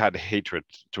really had hatred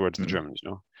towards the Germans.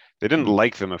 They didn't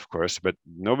like them, of course, but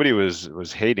nobody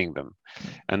was hating them.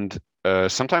 And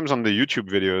sometimes on the YouTube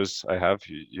videos I have,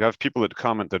 you have people that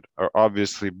comment that are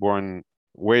obviously born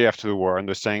way after the war, and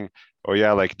they're saying, "Oh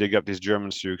yeah, like dig up these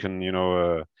Germans so you can,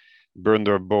 burn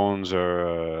their bones,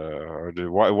 or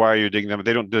why are you digging them?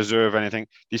 They don't deserve anything."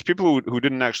 These people who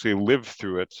didn't actually live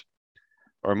through it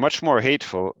are much more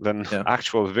hateful than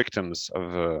actual victims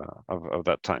of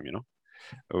that time.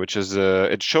 Which is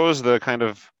it shows the kind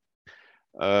of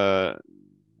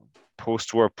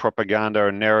post-war propaganda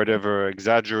or narrative or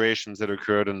exaggerations that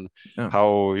occurred, and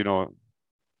how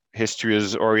history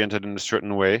is oriented in a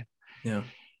certain way.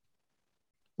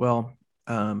 Well,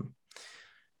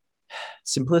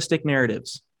 simplistic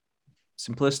narratives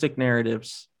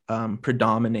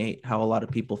predominate how a lot of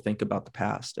people think about the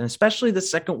past, and especially the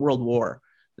Second World War.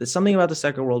 There's something about the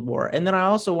Second World War. And then I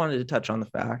also wanted to touch on the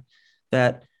fact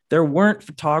that there weren't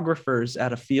photographers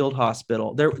at a field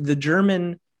hospital. The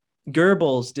German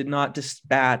Goebbels did not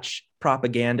dispatch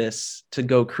propagandists to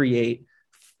go create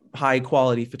high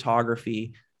quality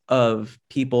photography of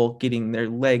people getting their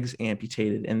legs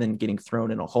amputated and then getting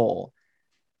thrown in a hole.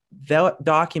 That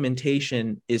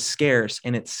documentation is scarce,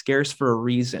 and it's scarce for a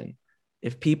reason.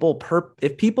 If people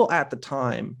at the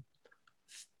time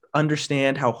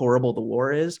understand how horrible the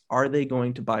war is, are they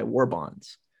going to buy war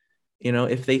bonds?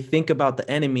 If they think about the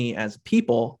enemy as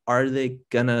people, are they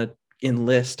gonna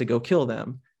enlist to go kill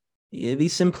them?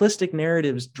 These simplistic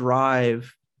narratives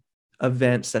drive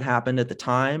events that happened at the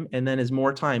time, and then as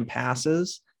more time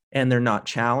passes and they're not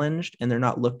challenged and they're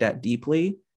not looked at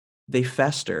deeply, they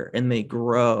fester and they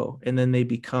grow, and then they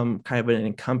become kind of an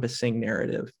encompassing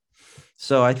narrative.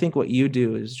 So I think what you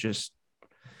do is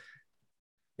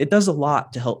it does a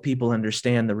lot to help people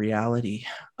understand the reality.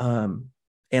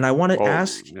 And I want to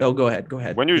ask, go ahead.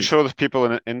 When you show the people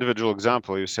an individual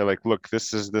example, you say, like, look,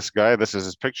 this is this guy, this is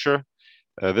his picture.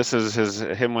 This is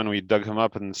him when we dug him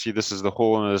up, and see this is the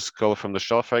hole in his skull from the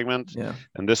shell fragment.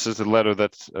 And this is the letter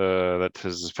that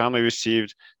his family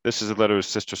received. This is the letter his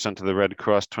sister sent to the Red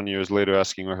Cross 20 years later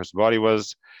asking where his body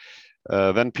was.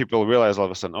 Then people realize all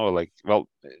of a sudden, oh, like, well,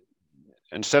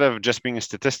 instead of just being a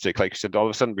statistic, like you said, all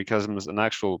of a sudden becomes an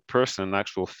actual person, an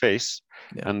actual face.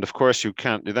 And of course you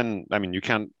can't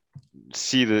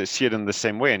see it in the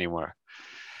same way anymore.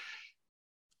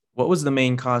 What was the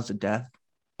main cause of death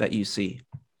that you see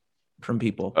from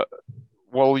people? Uh,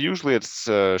 well, usually it's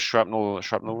shrapnel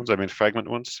wounds. I mean, fragment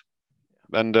wounds,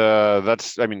 and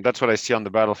that's what I see on the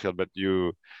battlefield. But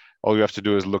all you have to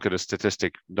do is look at a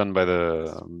statistic done by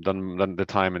done the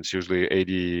time. It's usually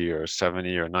 80 or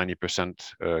 70 or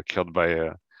 90% killed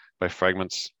by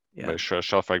fragments, Yeah, by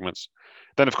shell fragments.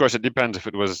 Then of course it depends. If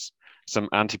it was some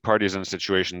anti-partisan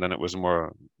situation, then it was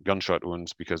more gunshot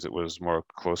wounds because it was more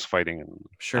close fighting and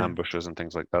sure. ambushes and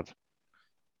things like that.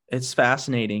 It's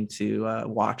fascinating to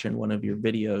watch in one of your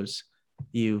videos.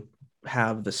 You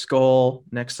have the skull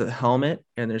next to the helmet,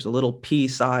 and there's a little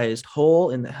pea-sized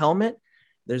hole in the helmet.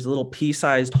 There's a little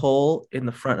pea-sized hole in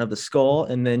the front of the skull,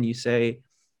 and then you say,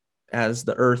 as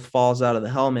the earth falls out of the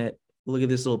helmet, look at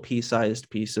this little pea-sized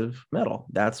piece of metal.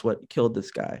 That's what killed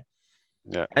this guy.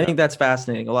 Yeah, I yeah, think that's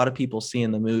fascinating. A lot of people see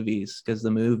in the movies because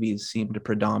the movies seem to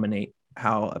predominate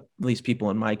how at least people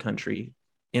in my country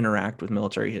interact with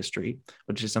military history,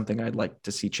 which is something I'd like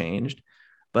to see changed.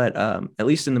 But at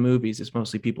least in the movies, it's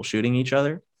mostly people shooting each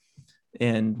other.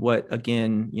 And what,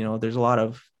 again, there's a lot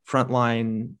of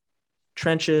frontline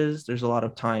trenches. There's a lot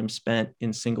of time spent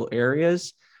in single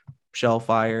areas. Shell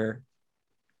fire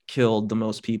killed the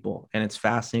most people. And it's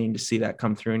fascinating to see that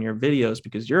come through in your videos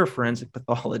because you're a forensic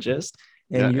pathologist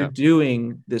and yeah, you're yeah.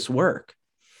 doing this work.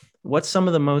 What's some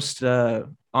of the most,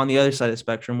 on the other side of the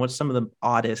spectrum, what's some of the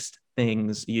oddest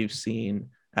things you've seen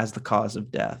as the cause of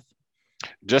death?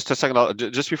 Just a second.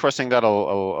 Just before saying that,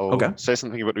 I'll Okay. say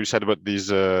something about what you said about these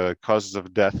causes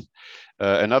of death.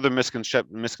 Another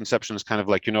misconception is kind of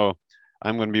like,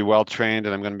 I'm going to be well trained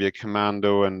and I'm going to be a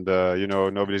commando and,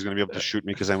 nobody's going to be able to shoot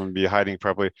me because I'm going to be hiding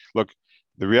properly. Look,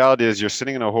 the reality is you're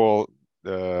sitting in a hole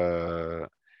uh,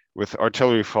 with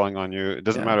artillery falling on you. It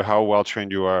doesn't Yeah. matter how well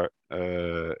trained you are.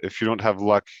 If you don't have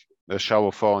luck, the shell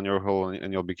will fall in your hole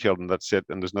and you'll be killed, and that's it.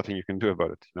 And there's nothing you can do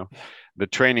about it. The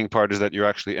training part is that you're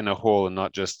actually in a hole and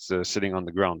not just sitting on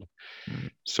the ground. Mm.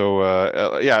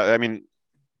 So yeah, I mean,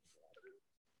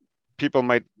 people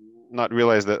might not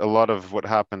realize that a lot of what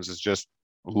happens is just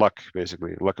luck,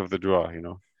 basically, luck of the draw.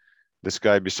 This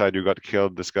guy beside you got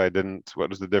killed, this guy didn't. What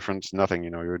was the difference? Nothing.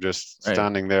 You're just Right.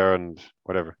 standing there and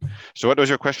whatever. So what was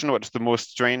your question? What's the most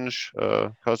strange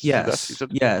causes of death, you Yes. said?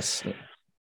 Yes.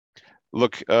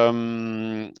 Look,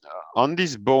 on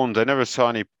these bones, I never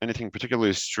saw anything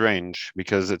particularly strange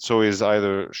because it's always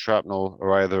either shrapnel or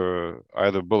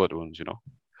either bullet wounds.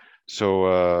 So,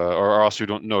 or else you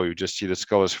don't know. You just see the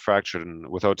skull is fractured, and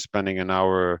without spending an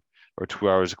hour or 2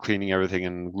 hours cleaning everything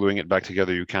and gluing it back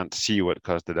together, you can't see what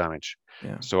caused the damage.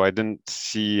 Yeah. So I didn't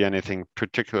see anything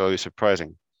particularly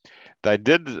surprising. I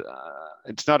did.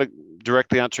 It's not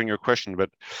directly answering your question, but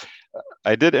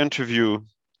I did interview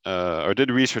or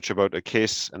did research about a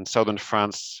case in southern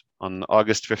France on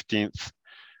August 15th,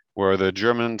 where the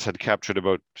Germans had captured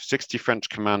about 60 French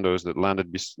commandos that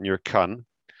landed near Cannes,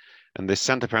 and they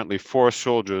sent apparently 4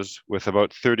 soldiers with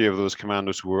about 30 of those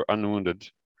commandos who were unwounded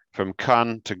from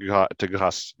Cannes to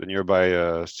Grasse, the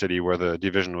nearby city where the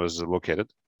division was located.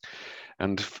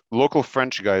 And local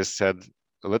French guys said,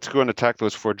 let's go and attack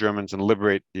those 4 Germans and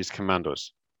liberate these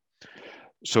commandos.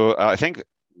 So I think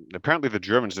apparently the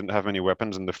Germans didn't have any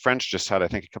weapons, and the French just had, I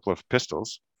think, a couple of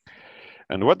pistols.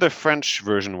 And what the French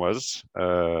version was,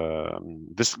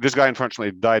 this guy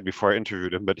unfortunately died before I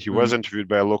interviewed him, but he was Mm. interviewed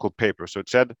by a local paper. So it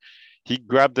said he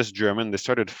grabbed this German, they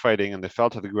started fighting, and they fell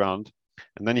to the ground.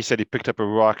 And then he said he picked up a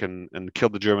rock and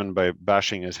killed the German by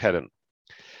bashing his head in.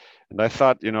 And I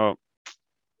thought,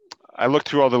 I looked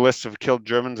through all the lists of killed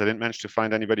Germans. I didn't manage to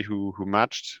find anybody who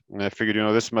matched. And I figured,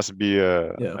 this must be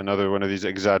Yeah. another one of these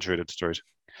exaggerated stories.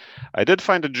 I did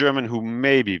find a German who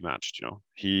maybe matched.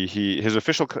 His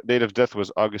official date of death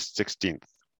was August 16th,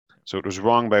 so it was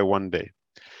wrong by one day.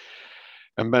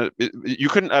 And but you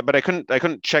couldn't, but I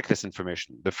couldn't check this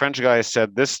information. The French guy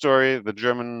said this story, the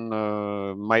German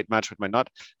might match, but might not.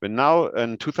 But now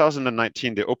in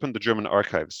 2019, they opened the German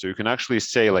archives, so you can actually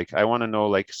say like, I want to know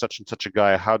like such and such a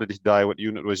guy, how did he die, what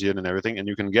unit was he in, and everything, and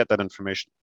you can get that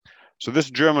information. So this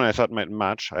German I thought might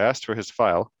match. I asked for his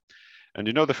file. And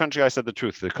the French guy said the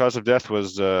truth. The cause of death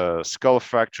was skull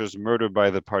fractures, murder by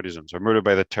the partisans or murder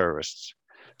by the terrorists.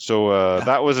 So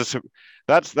Yeah.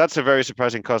 that's a very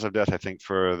surprising cause of death, I think,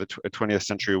 for the 20th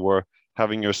century war,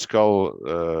 having your skull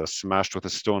smashed with a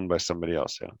stone by somebody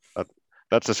else. Yeah,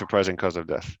 that's a surprising cause of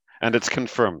death, and it's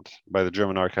confirmed by the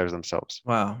German archives themselves.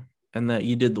 Wow. And that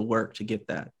you did the work to get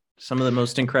that. Some of the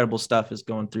most incredible stuff is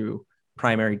going through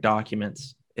primary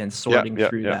documents and Yeah, sorting yeah,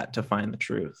 through yeah, that to find the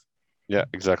truth. yeah.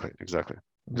 Exactly, exactly,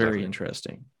 Very exactly.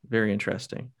 interesting. Very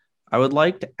interesting. I would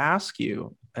like to ask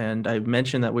you, and I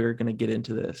mentioned that we were going to get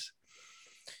into this.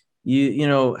 You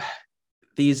know,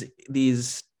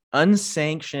 these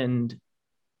unsanctioned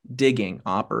digging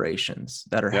operations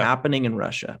that are Yeah. happening in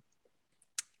Russia.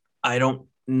 I don't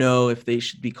know if they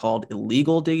should be called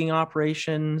illegal digging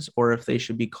operations or if they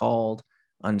should be called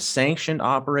unsanctioned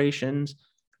operations.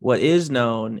 What is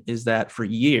known is that for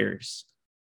years,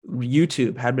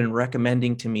 YouTube had been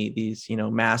recommending to me these,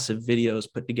 massive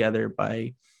videos put together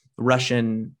by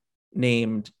Russian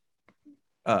named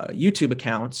YouTube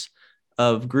accounts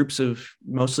of groups of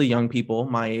mostly young people,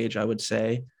 my age, I would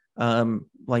say,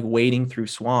 like wading through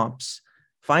swamps,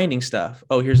 finding stuff.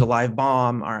 Oh, here's a live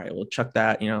bomb. All right, we'll chuck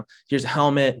that. Here's a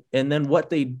helmet. And then what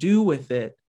they do with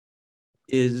it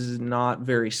is not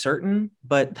very certain,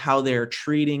 but how they're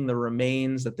treating the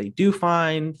remains that they do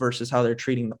find versus how they're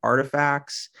treating the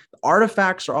artifacts. The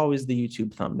artifacts are always the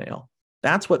YouTube thumbnail.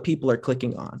 That's what people are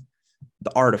clicking on,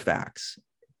 the artifacts.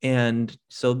 And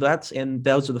so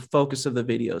those are the focus of the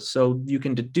videos. So you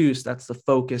can deduce that's the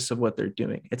focus of what they're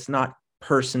doing. It's not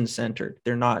person centered.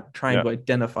 They're not trying to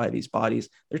identify these bodies.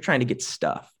 They're trying to get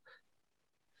stuff.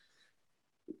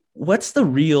 What's the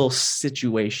real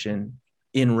situation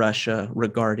in Russia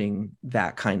regarding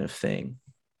that kind of thing?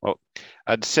 Well,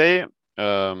 I'd say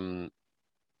when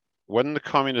the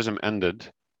communism ended,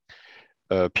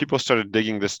 people started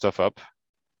digging this stuff up,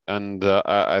 and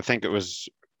I think it was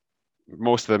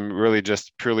most of them really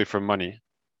just purely for money.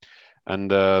 And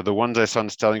the ones I saw in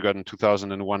Stalingrad in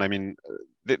 2001, I mean,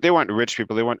 they weren't rich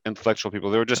people, they weren't intellectual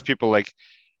people, they were just people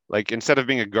like instead of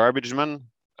being a garbage man,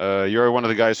 you're one of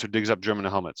the guys who digs up German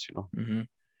helmets, Mm-hmm.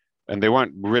 And they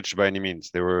weren't rich by any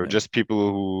means. They were Yeah. just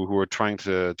people who were trying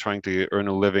to earn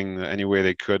a living any way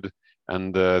they could,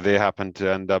 and they happened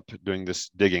to end up doing this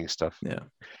digging stuff. Yeah.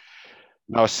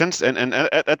 Now, since and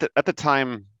at the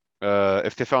time,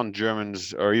 if they found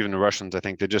Germans or even Russians, I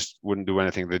think they just wouldn't do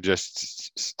anything. They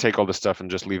just take all the stuff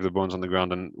and just leave the bones on the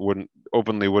ground and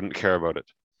wouldn't care about it.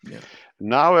 Yeah.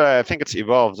 Now I think it's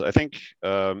evolved. I think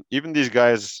even these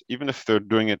guys, even if they're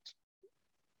doing it,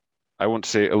 I won't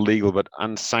say illegal, but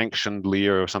unsanctionedly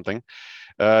or something.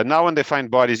 Now when they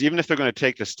find bodies, even if they're going to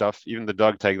take the stuff, even the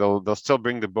dog tag, they'll still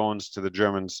bring the bones to the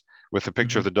Germans with a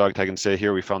picture of the dog tag and say,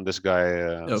 "Here we found this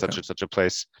guy such and such a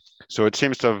place." So it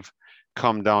seems to have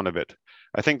calmed down a bit.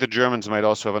 I think the Germans might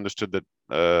also have understood that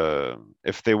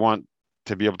if they want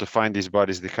to be able to find these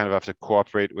bodies, they kind of have to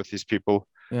cooperate with these people.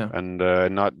 Yeah. And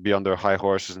not be on their high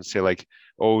horses and say like,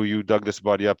 "Oh, you dug this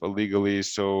body up illegally,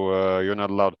 so you're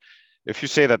not allowed." If you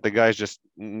say that, the guy's he's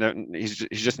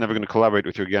just never going to collaborate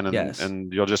with you again,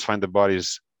 and you'll just find the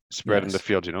bodies spread in the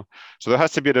field, So there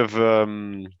has to be a bit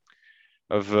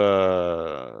of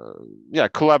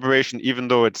collaboration, even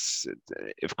though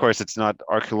of course it's not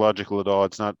archaeological at all.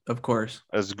 It's not, of course,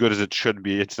 as good as it should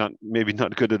be. It's maybe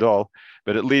not good at all,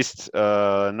 but at least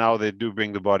now they do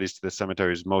bring the bodies to the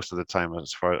cemeteries most of the time,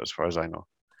 as far as I know.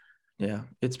 Yeah,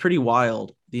 it's pretty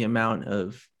wild the amount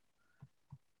of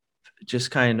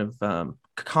just kind of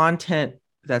content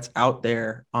that's out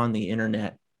there on the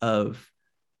internet of,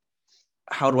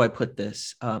 how do I put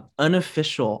this,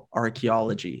 unofficial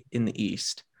archaeology in the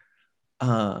East.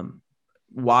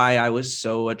 Why I was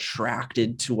so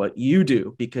attracted to what you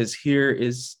do, because here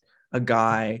is a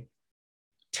guy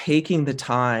taking the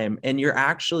time and you're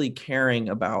actually caring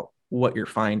about what you're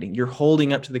finding. You're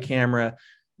holding up to the camera,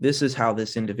 this is how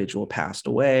this individual passed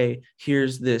away.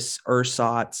 Here's this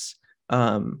ersatz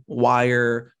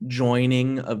wire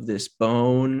joining of this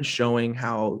bone showing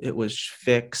how it was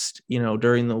fixed,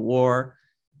 during the war.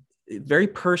 Very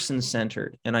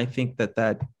person-centered. And I think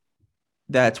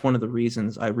that's one of the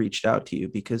reasons I reached out to you,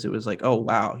 because it was like, oh,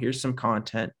 wow, here's some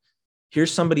content.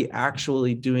 Here's somebody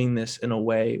actually doing this in a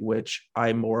way which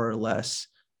I more or less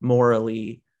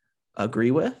morally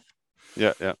agree with.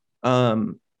 Yeah, yeah. I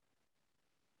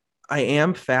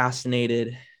am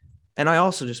fascinated. And I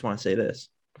also just want to say this.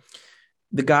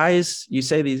 The guys, you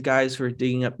say these guys who are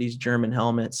digging up these German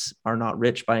helmets are not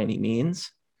rich by any means.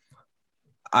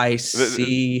 I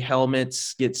see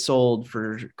helmets get sold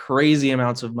for crazy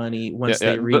amounts of money once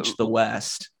they reach the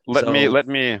West. Let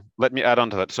me add on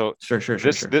to that. So sure.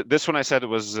 This one I said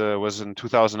was in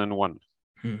 2001.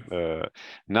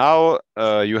 Now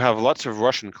you have lots of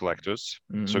Russian collectors,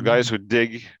 so guys who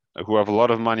dig, who have a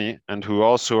lot of money, and who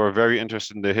also are very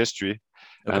interested in the history,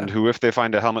 and who, if they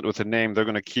find a helmet with a name, they're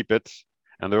going to keep it,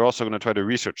 and they're also going to try to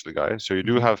research the guy. So you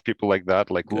do have people like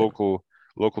that, like local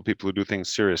people who do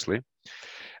things seriously.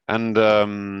 And I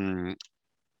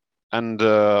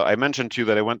mentioned to you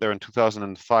that I went there in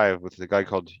 2005 with a guy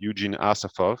called Eugene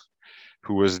Asafov,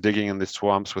 who was digging in the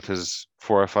swamps with his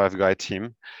 4 or 5 guy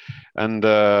team. And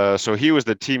so he was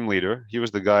the team leader. He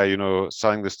was the guy, you know,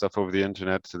 selling this stuff over the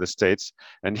internet to the States.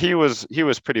 And he was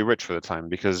pretty rich for the time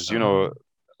because, you know,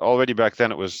 already back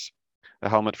then it was a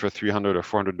helmet for $300 or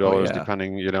 $400,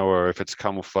 depending, you know, or if it's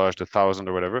camouflaged, 1,000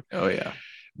 or whatever. Oh yeah.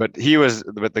 But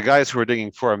the guys who were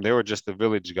digging for him, they were just the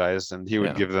village guys, and he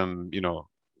would give them, you know,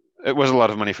 it was a lot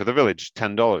of money for the village,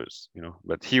 $10, you know,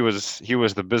 but he was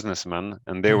the businessman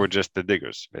and they were just the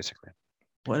diggers, basically.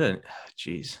 What a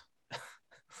geez.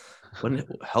 What a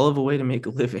hell of a way to make a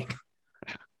living.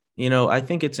 You know, I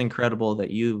think it's incredible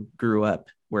that you grew up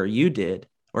where you did,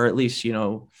 or at least, you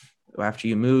know, after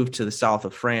you moved to the south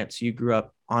of France, you grew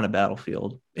up on a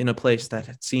battlefield in a place that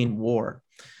had seen war.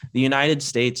 The United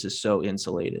States is so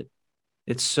insulated.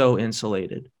 It's so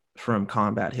insulated from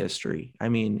combat history. I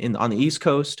mean, on the East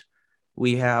Coast,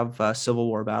 we have Civil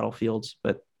War battlefields,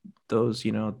 but those,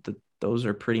 you know, those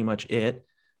are pretty much it.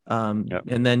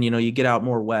 And then, you know, you get out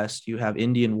more west, you have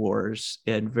Indian wars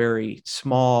and very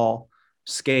small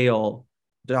scale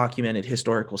documented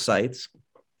historical sites.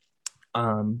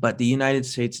 But the United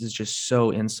States is just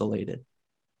so insulated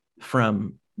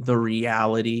from the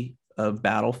reality of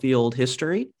battlefield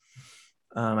history.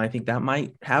 I think that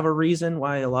might have a reason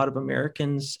why a lot of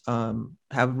Americans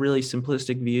have really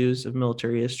simplistic views of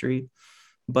military history.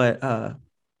 But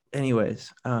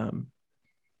anyways,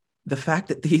 the fact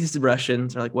that these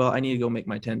Russians are like, well, I need to go make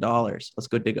my $10. Let's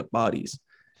go dig up bodies.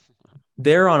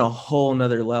 They're on a whole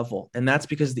nother level. And that's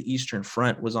because the Eastern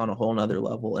Front was on a whole nother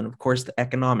level. And of course, the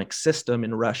economic system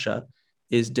in Russia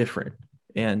is different.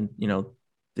 And, you know,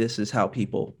 this is how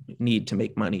people need to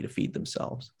make money to feed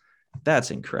themselves.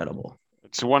 That's incredible.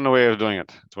 It's one way of doing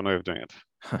it.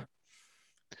 Huh.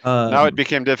 Now it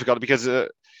became difficult because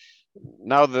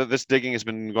now this digging has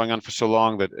been going on for so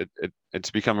long that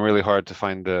it's become really hard to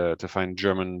find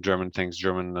German things,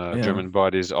 German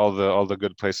bodies. All the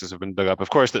good places have been dug up. Of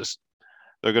course,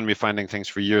 they're going to be finding things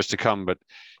for years to come, but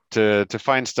to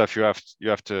find stuff, you have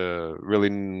to really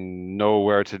know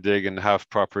where to dig and have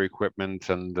proper equipment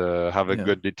and have a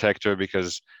good detector,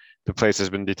 because the place has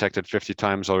been detected 50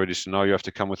 times already. So now you have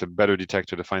to come with a better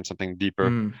detector to find something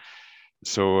deeper.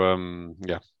 So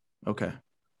yeah. Okay.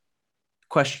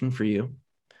 Question for you.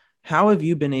 How have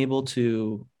you been able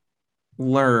to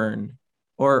learn,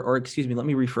 or excuse me, let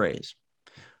me rephrase.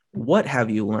 What have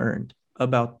you learned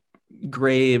about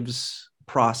graves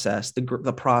process,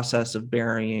 the process of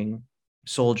burying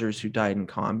soldiers who died in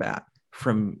combat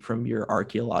from your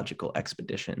archaeological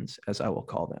expeditions, as I will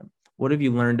call them? What have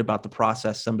you learned about the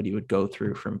process somebody would go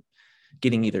through from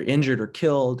getting either injured or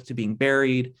killed to being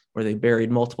buried, or they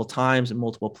buried multiple times in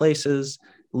multiple places,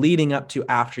 leading up to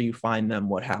after you find them,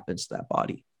 what happens to that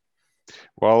body?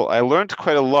 Well, I learned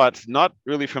quite a lot, not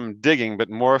really from digging, but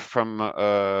more from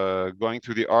going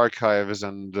through the archives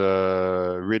and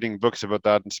reading books about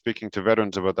that and speaking to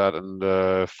veterans about that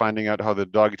and finding out how the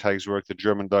dog tags work, the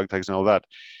German dog tags and all that.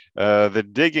 The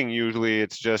digging, usually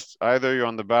it's just either you're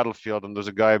on the battlefield and there's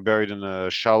a guy buried in a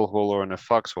shell hole or in a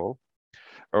foxhole,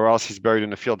 or else he's buried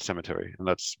in a field cemetery, and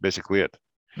that's basically it.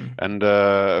 And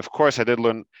of course, I did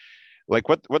learn, like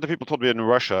what the people told me in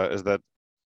Russia is that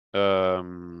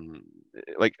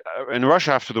like in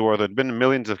Russia after the war, there'd been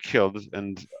millions of killed,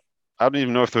 and I don't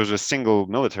even know if there was a single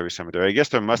military cemetery. I guess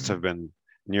there must have been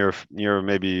near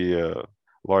maybe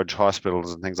large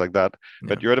hospitals and things like that.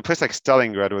 But you're at a place like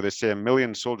Stalingrad where they say 1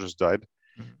 million soldiers died,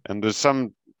 and there's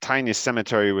some tiny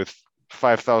cemetery with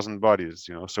 5,000 bodies.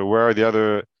 You know, so where are the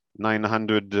other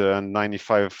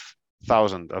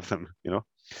 995,000 of them? You know,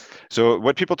 so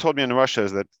what people told me in Russia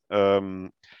is that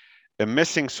a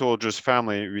missing soldier's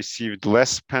family received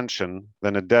less pension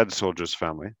than a dead soldier's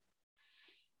family.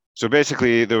 So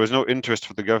basically, there was no interest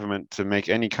for the government to make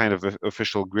any kind of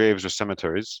official graves or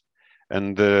cemeteries.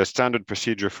 And the standard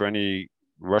procedure for any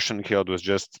Russian killed was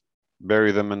just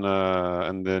bury them in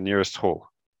the nearest hole.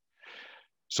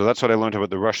 So that's what I learned about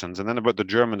the Russians. And then about the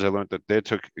Germans, I learned that they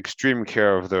took extreme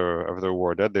care of their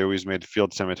war dead. They always made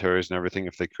field cemeteries and everything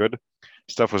if they could.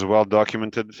 Stuff was well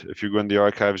documented. If you go in the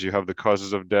archives, you have the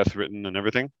causes of death written and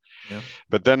everything. Yeah.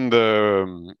 But then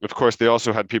of course, they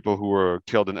also had people who were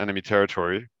killed in enemy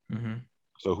territory.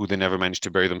 So who they never managed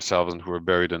to bury themselves and who were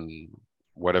buried in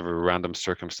whatever random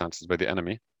circumstances by the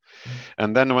enemy.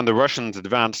 And then when the Russians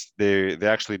advanced, they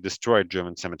actually destroyed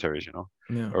German cemeteries, you know,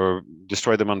 or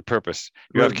destroyed them on purpose.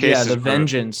 You have cases the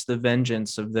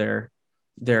vengeance of their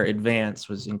advance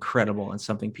was incredible and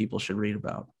something people should read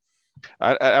about.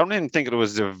 I don't even think it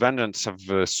was the vengeance of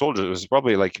soldiers. It was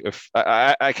probably like, if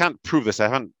I can't prove this, I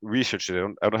haven't researched it.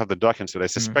 I don't have the documents, but I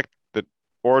suspect that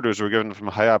orders were given from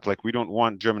high up, like, we don't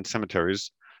want German cemeteries,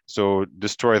 So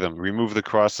destroy them, remove the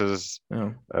crosses,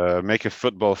 Oh, make a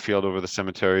football field over the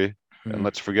cemetery, and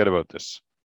let's forget about this.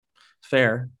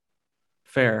 fair,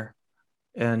 fair.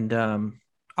 And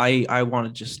I want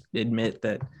to just admit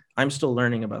that I'm still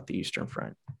learning about the Eastern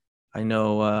Front. I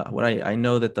know I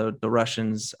know that the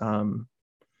Russians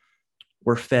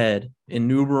were fed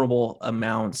innumerable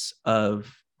amounts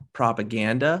of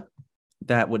propaganda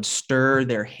that would stir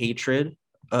their hatred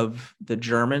of the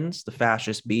Germans, the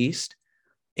fascist beast.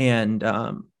 And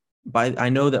I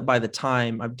know that by the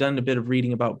time I've done a bit of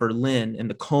reading about Berlin and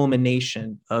the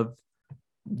culmination of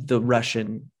the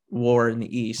Russian war in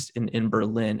the East in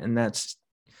Berlin, and that's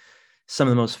some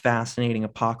of the most fascinating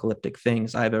apocalyptic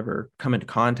things I've ever come into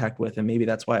contact with, and maybe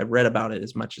that's why I've read about it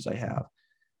as much as I have.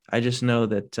 I just know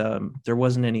that there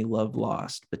wasn't any love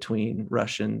lost between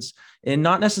Russians and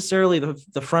not necessarily the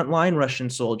frontline Russian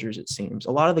soldiers, it seems.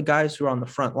 A lot of the guys who are on the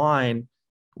front line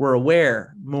were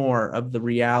aware more of the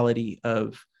reality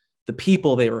of the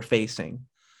people they were facing.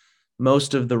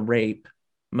 Most of the rape,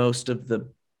 most of the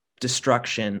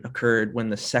destruction occurred when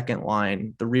the second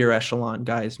line, the rear echelon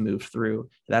guys moved through.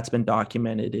 That's been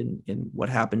documented in what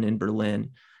happened in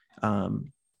Berlin.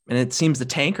 And it seems the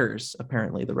tankers,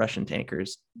 apparently the Russian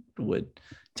tankers, would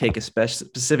take a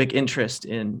specific interest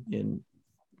in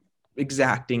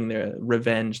exacting the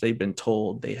revenge they've been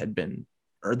told they had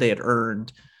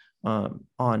earned on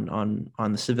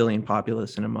the civilian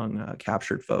populace and among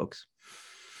captured folks.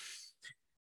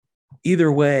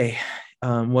 Either way,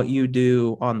 what you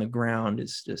do on the ground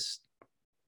is just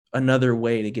another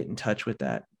way to get in touch with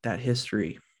that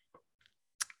history.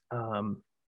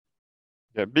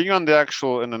 Yeah, being on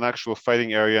in an actual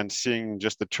fighting area and seeing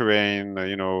just the terrain,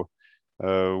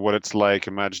 what it's like,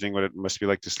 imagining what it must be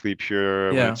like to sleep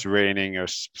here when it's raining or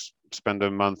spend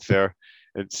a month there.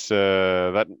 It's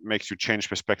that makes you change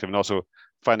perspective, and also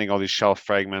finding all these shell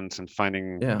fragments and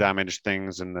finding damaged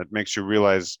things, and that makes you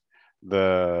realize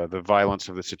the violence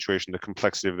of the situation, the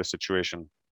complexity of the situation.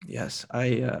 Yes,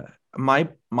 my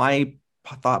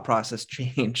thought process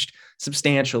changed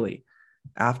substantially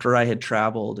after I had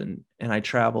traveled and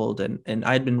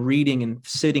I'd been reading and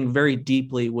sitting very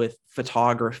deeply with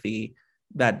photography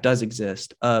that does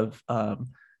exist of the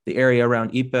area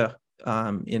around Ypres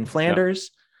in Flanders.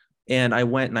 Yeah. And I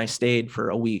went and I stayed for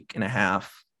a week and a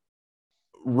half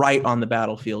right on the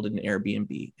battlefield in an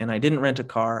Airbnb. And I didn't rent a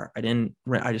car.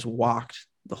 I just walked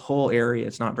the whole area.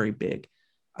 It's not very big.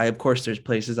 Of course, there's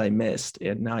places I missed.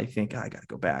 And now I think I got to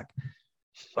go back.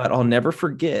 But I'll never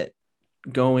forget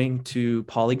going to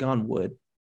Polygon Wood,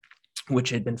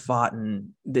 which had been fought and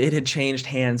it had changed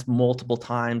hands multiple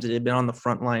times. It had been on the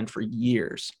front line for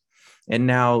years. And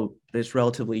now there's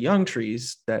relatively young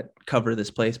trees that cover this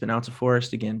place, but now it's a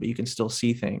forest again, but you can still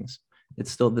see things.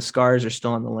 It's still, the scars are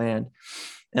still on the land.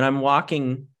 And I'm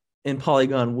walking in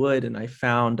Polygon Wood and I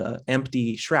found an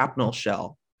empty shrapnel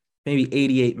shell, maybe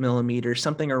 88 millimeters,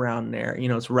 something around there.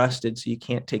 It's rusted, so you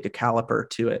can't take a caliper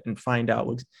to it and find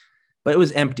out but it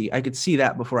was empty. I could see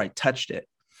that before I touched it.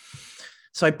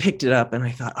 So I picked it up and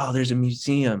I thought, oh, there's a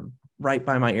museum right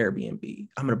by my Airbnb.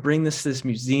 I'm going to bring this to this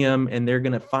museum and they're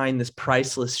going to find this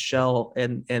priceless shell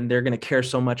and they're going to care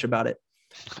so much about it.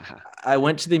 I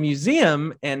went to the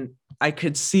museum and I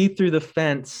could see through the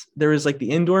fence. There was like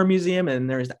the indoor museum and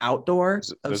there's the outdoor.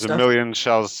 There's a million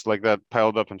shells like that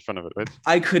piled up in front of it, right?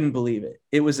 I couldn't believe it.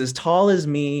 It was as tall as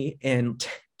me and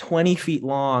 20 feet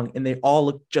long and they all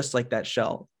looked just like that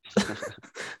shell.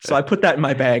 So I put that in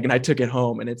my bag and I took it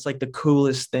home and it's like the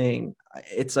coolest thing.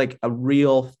 It's like a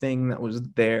real thing that was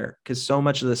there because so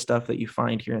much of the stuff that you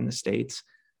find here in the States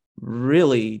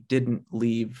really didn't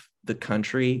leave the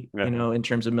country, in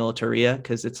terms of militaria,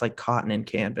 because it's like cotton and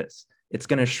canvas. It's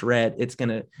going to shred.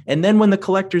 And then when the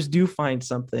collectors do find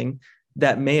something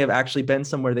that may have actually been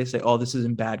somewhere, they say, oh, this is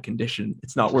in bad condition.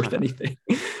 It's not worth anything.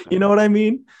 You know what I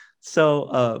mean?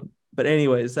 So, but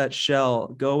anyways, that shell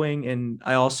going, and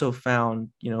I also found,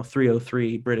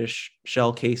 303 British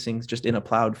shell casings just in a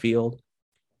plowed field.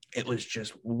 It was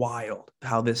just wild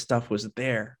how this stuff was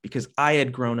there because I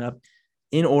had grown up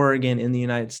in Oregon in the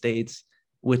United States,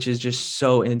 which is just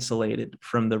so insulated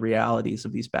from the realities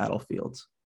of these battlefields.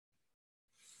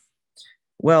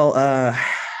 Well, I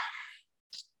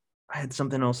had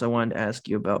something else I wanted to ask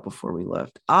you about before we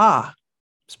left.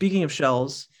 Speaking of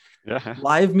shells,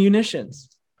 live munitions.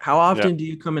 How often do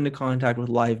you come into contact with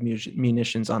live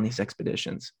munitions on these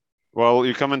expeditions? Well,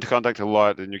 you come into contact a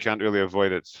lot and you can't really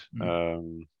avoid it.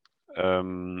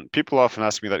 People often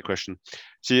ask me that question.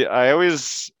 See, I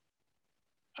always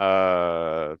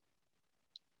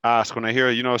ask when I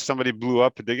hear, somebody blew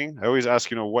up digging, I always ask,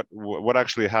 what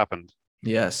actually happened?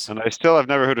 Yes. And I've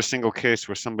never heard a single case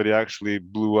where somebody actually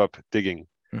blew up digging.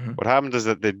 Mhm. What happens is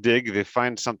that they dig, they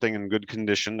find something in good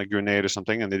condition, a grenade or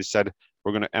something, and they decide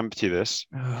we're going to empty this.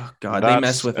 Oh And God, they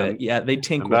mess that's with it. Yeah, they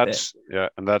tink with it.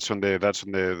 that's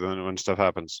when stuff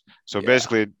happens. So Yeah.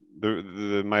 basically,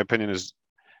 my opinion is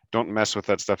don't mess with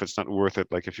that stuff. It's not worth it.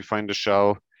 Like if you find a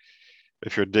shell,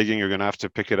 if you're digging, you're gonna have to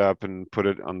pick it up and put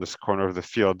it on this corner of the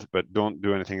field, but don't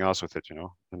do anything else with it, and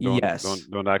Yes.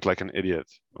 don't act like an idiot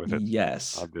with it,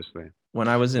 Yes. obviously. When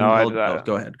I was No, in Belgium, oh,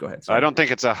 go ahead. Go ahead. I Sorry. don't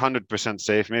think it's 100%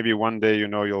 safe. Maybe one day,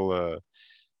 you'll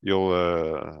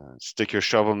stick your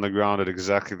shovel in the ground at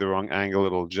exactly the wrong angle.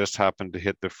 It'll just happen to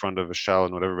hit the front of a shell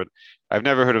and whatever. But I've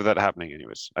never heard of that happening,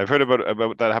 anyways. I've heard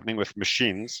about that happening with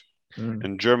machines. Mm,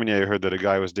 In Germany, I heard that a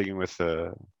guy was digging with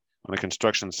on a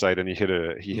construction site and he hit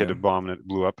yeah. a bomb and it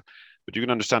blew up. But you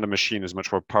can understand a machine is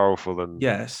much more powerful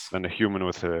Yes. than a human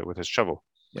with his shovel.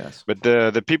 Yes. But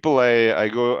the people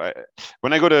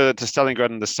when I go to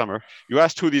Stalingrad in the summer, you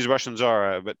asked who these Russians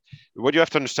are, but what you have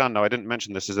to understand now, I didn't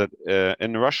mention this, is that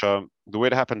in Russia, the way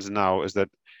it happens now is that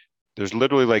there's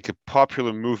literally like a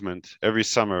popular movement every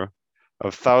summer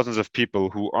of thousands of people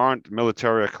who aren't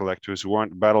militaria collectors, who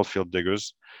aren't battlefield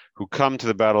diggers, who come to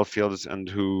the battlefields and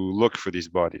who look for these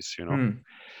bodies. Mm,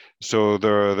 So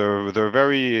they're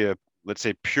very let's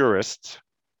say purist,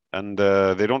 and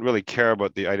they don't really care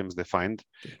about the items they find,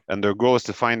 and their goal is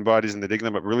to find bodies and they dig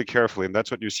them up really carefully, and that's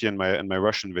what you see in my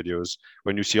Russian videos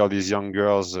when you see all these young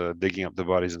girls digging up the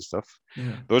bodies and stuff.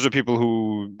 yeah. Those are people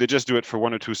who they just do it for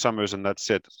 1 or 2 summers and that's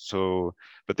it. So,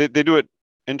 but they do it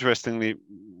interestingly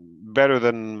better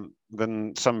than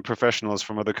some professionals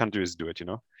from other countries do it. And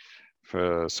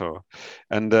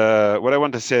what I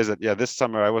want to say is that yeah, this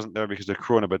summer I wasn't there because of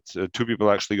Corona, but 2 people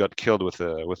actually got killed with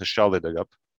a shell they dug up.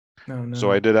 No,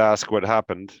 So I no. did ask what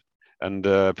happened, and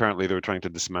apparently they were trying to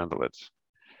dismantle it.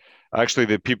 Actually,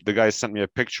 the guys sent me a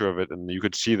picture of it, and you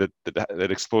could see that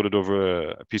it exploded over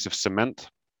a piece of cement.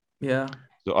 Yeah.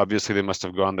 So obviously they must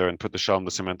have gone there and put the shell in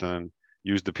the cement and then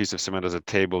used the piece of cement as a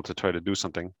table to try to do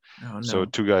something. Oh So no.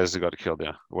 2 guys got killed.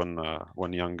 Yeah,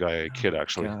 one young guy, Oh kid my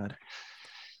actually. God.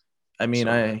 I mean,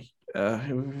 So uh,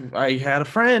 I had a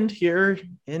friend here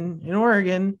in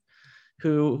Oregon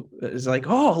who is like,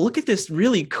 oh, look at this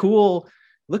really cool.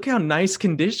 Look how nice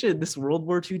condition this World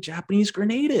War II Japanese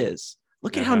grenade is.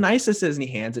 Look at how uh-huh. nice this is. And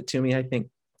he hands it to me. I think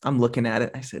I'm looking at it.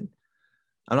 I said,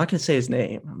 I'm not going to say his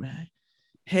name.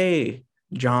 Hey,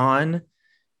 John,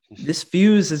 this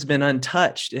fuse has been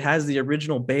untouched. It has the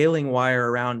original baling wire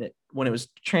around it when it was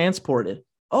transported.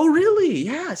 Oh, really?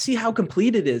 Yeah. See how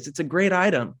complete it is. It's a great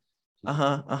item.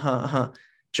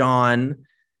 John,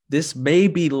 this may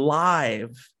be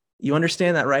live. You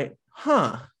understand that, right?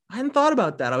 Huh. I hadn't thought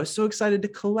about that. I was so excited to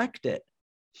collect it.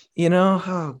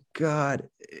 Oh God.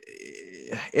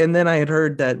 And then I had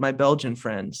heard that my Belgian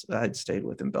friends I'd stayed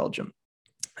with in Belgium,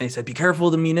 and he said, be careful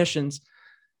of the munitions.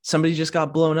 Somebody just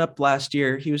got blown up last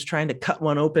year. He was trying to cut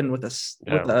one open with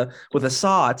Yeah, a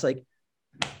saw. It's like,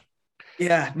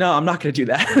 yeah, no, I'm not going to do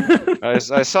that.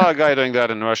 I saw a guy doing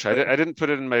that in Russia. I didn't put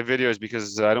it in my videos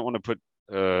because I don't want to put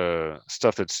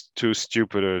stuff that's too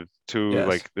stupid or too Yes.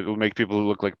 like it'll make people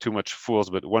look like too much fools.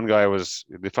 But one guy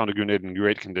they found a grenade in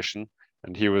great condition,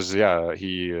 and he was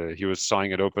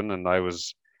sawing it open, and I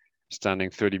was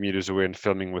standing 30 meters away and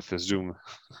filming with the zoom.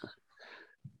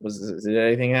 Did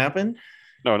anything happen?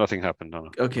 No, nothing happened. No,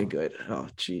 no. Okay, good. Oh,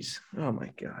 geez. Oh my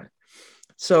God.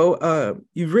 So,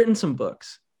 you've written some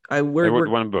books. I wrote We're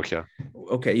one book. Yeah,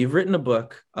 okay. You've written a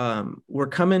book. We're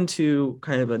coming to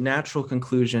kind of a natural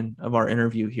conclusion of our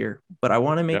interview here, but I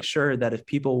want to yeah. make sure that if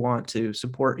people want to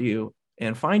support you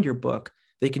and find your book,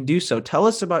 they can do so. Tell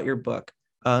us about your book.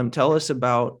 Tell us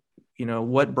about,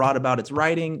 what brought about its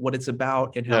writing, what it's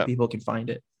about, and how Yeah. people can find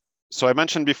it. So I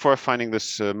mentioned before finding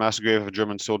this mass grave of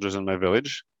German soldiers in my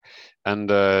village. And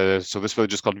so this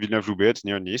village is called Villeneuve-Loubet. It's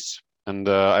near Nice. And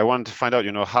I wanted to find out,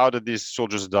 how did these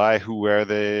soldiers die? Who were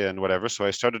they? And whatever. So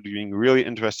I started being really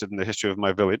interested in the history of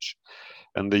my village.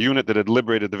 And the unit that had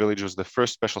liberated the village was the 1st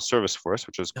Special Service Force,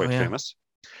 which was Oh quite yeah. famous.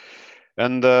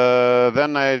 And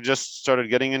then I just started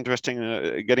getting interested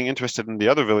in the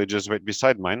other villages right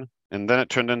beside mine. And then it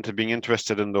turned into being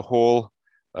interested in the whole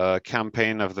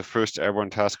campaign of the 1st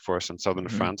Airborne Task Force in southern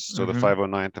Mm-hmm. France. So the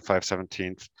Mm-hmm. 509th, the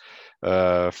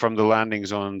 517th, from the landing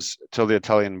zones till the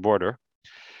Italian border.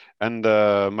 And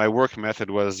my work method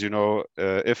was,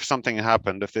 if something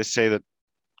happened, if they say that,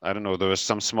 I don't know, there was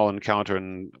some small encounter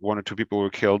and 1 or 2 people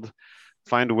were killed,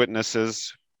 find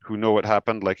witnesses who know what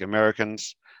happened, like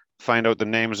Americans, find out the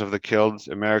names of the killed,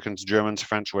 Americans, Germans,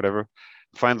 French, whatever,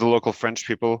 find the local French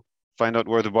people, find out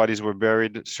where the bodies were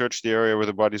buried, search the area where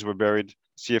the bodies were buried,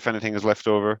 see if anything is left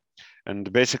over,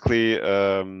 and basically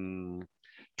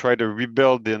try to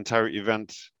rebuild the entire event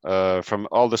from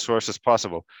all the sources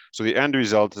possible. So the end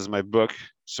result is my book.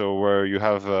 So where you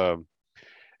have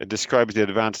it describes the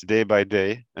advance day by day,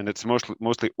 and it's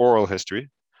mostly oral history.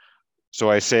 So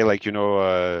I say, like,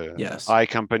 Yes. I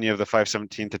company of the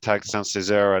 517th attacked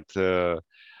Saint-Césaire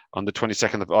on the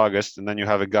 22nd of August, and then you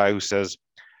have a guy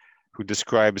who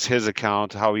describes his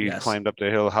account, how he Yes. climbed up the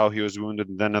hill, how he was wounded,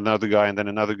 and then another guy, and then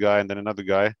another guy, and then another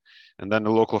guy, and then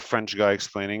the local French guy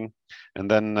explaining, and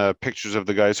then pictures of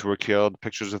the guys who were killed,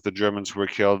 pictures of the Germans who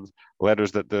were killed,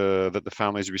 letters that the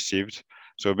families received.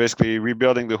 So basically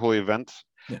rebuilding the whole event.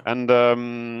 Yeah. And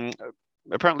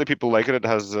apparently people like it. It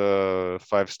has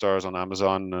 5 stars on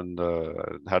Amazon and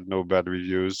had no bad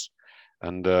reviews.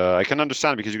 And I can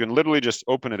understand, because you can literally just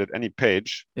open it at any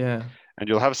page. Yeah. And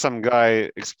you'll have some guy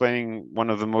explaining one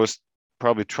of the most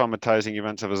probably traumatizing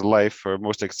events of his life, or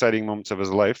most exciting moments of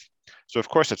his life. So of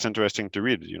course it's interesting to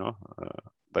read,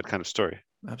 that kind of story.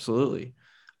 Absolutely.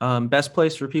 Best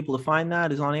place for people to find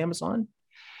that is on Amazon.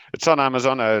 It's on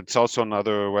Amazon. It's also on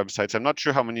other websites. I'm not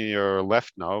sure how many are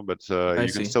left now, but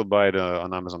you can still buy it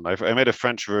on Amazon. I made a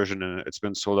French version, and it's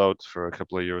been sold out for a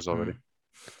couple of years already.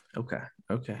 Okay.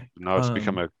 Now it's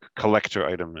become a collector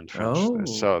item in French.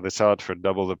 They sell it for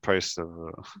double the price of.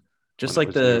 Just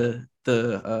like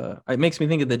it makes me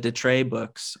think of the Détray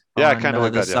books. Yeah, kind of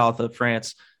like the that. south of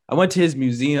France. I went to his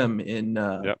museum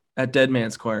at Dead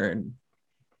Man Square, and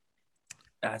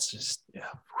that's just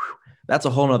that's a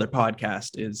whole nother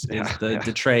podcast. Is the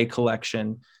Détray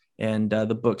collection and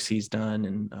the books he's done,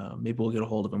 and maybe we'll get a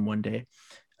hold of him one day.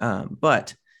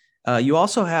 But you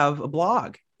also have a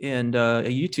blog and a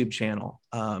YouTube channel.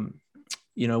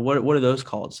 What are those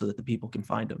called, so that the people can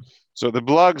find them? So the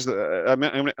blogs, I'm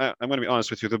going to be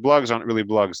honest with you. The blogs aren't really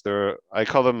blogs. I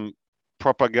call them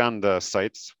propaganda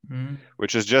sites,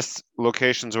 which is just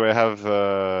locations where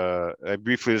I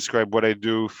briefly describe what I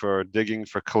do for digging,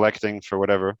 for collecting, for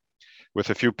whatever, with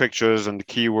a few pictures and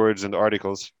keywords and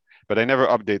articles, but I never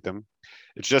update them.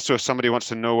 It's just so if somebody wants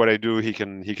to know what I do, he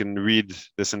can read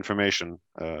this information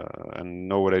and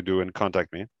know what I do and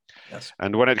contact me. Yes.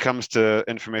 And when it comes to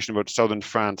information about southern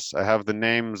France, I have the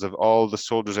names of all the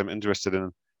soldiers I'm interested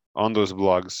in on those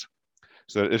blogs.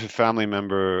 So that if a family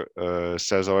member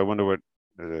says, "Oh, I wonder what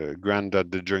granddad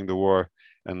did during the war,"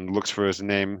 and looks for his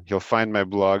name, he'll find my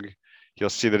blog. He'll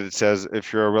see that it says,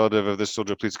 "If you're a relative of this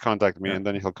soldier, please contact me," and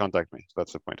then he'll contact me. So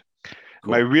that's the point.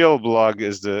 Cool. My real blog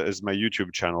is my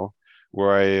YouTube channel,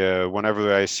 where I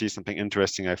whenever I see something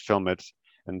interesting, I film it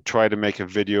and try to make a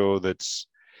video that's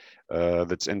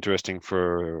interesting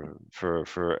for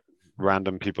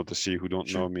random people to see who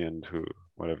don't know me and who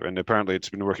whatever. And apparently it's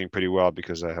been working pretty well,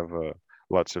 because I have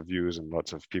lots of views and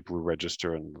lots of people who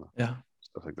register and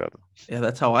stuff like that. Yeah,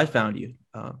 that's how I found you.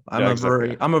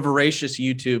 I'm a voracious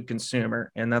YouTube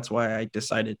consumer, and that's why I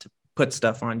decided to put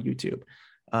stuff on YouTube.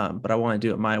 But I want to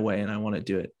do it my way, and I want to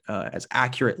do it as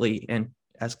accurately and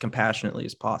as compassionately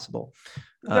as possible.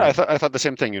 I thought the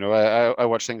same thing. I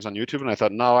watch things on YouTube, and I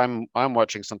thought, now I'm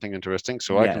watching something interesting,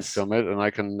 so I can film it, and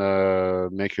I can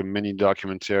make a mini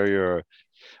documentary. Or,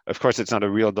 of course, it's not a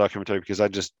real documentary, because I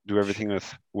just do everything with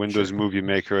Windows Movie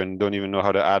Maker and don't even know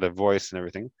how to add a voice and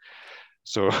everything.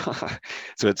 So,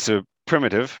 so it's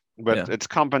primitive, but it's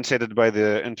compensated by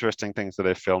the interesting things that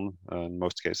I film in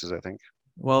most cases, I think.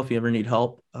 Well, if you ever need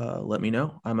help, let me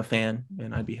know. I'm a fan,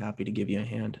 and I'd be happy to give you a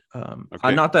hand.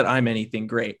 Not that I'm anything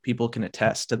great. People can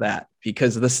attest to that,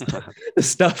 because the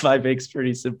stuff I make is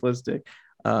pretty simplistic.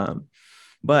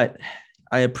 But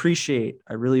I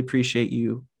really appreciate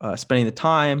you spending the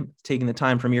time, taking the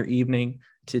time from your evening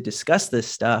to discuss this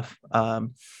stuff.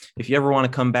 If you ever want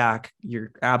to come back,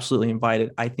 you're absolutely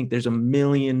invited. I think there's a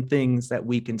million things that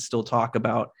we can still talk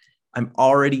about. I'm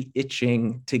already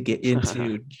itching to get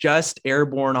into just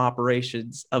airborne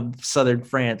operations of southern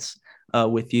France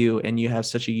with you, and you have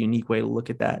such a unique way to look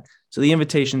at that. So the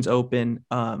invitation's open.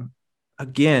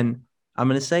 Again, I'm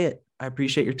going to say it. I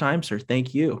appreciate your time, sir.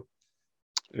 Thank you.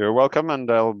 You're welcome, and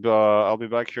I'll be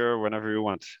back here whenever you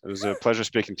want. It was a pleasure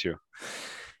speaking to you.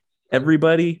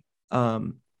 Everybody,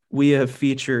 we have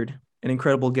featured an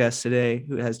incredible guest today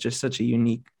who has just such a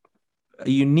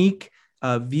unique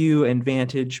view and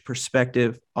vantage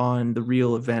perspective on the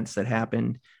real events that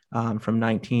happened from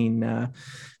 1939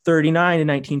 to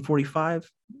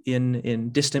 1945 in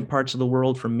distant parts of the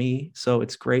world from me. So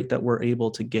it's great that we're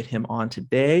able to get him on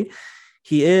today.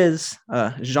 He is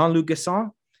Jean-Loup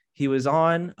Gassend. He was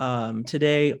on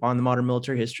today on the Modern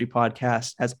Military History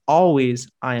Podcast. As always,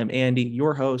 I am Andy,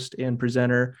 your host and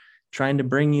presenter, trying to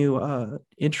bring you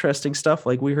interesting stuff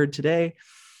like we heard today.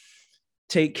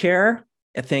 Take care,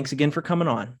 and thanks again for coming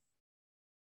on.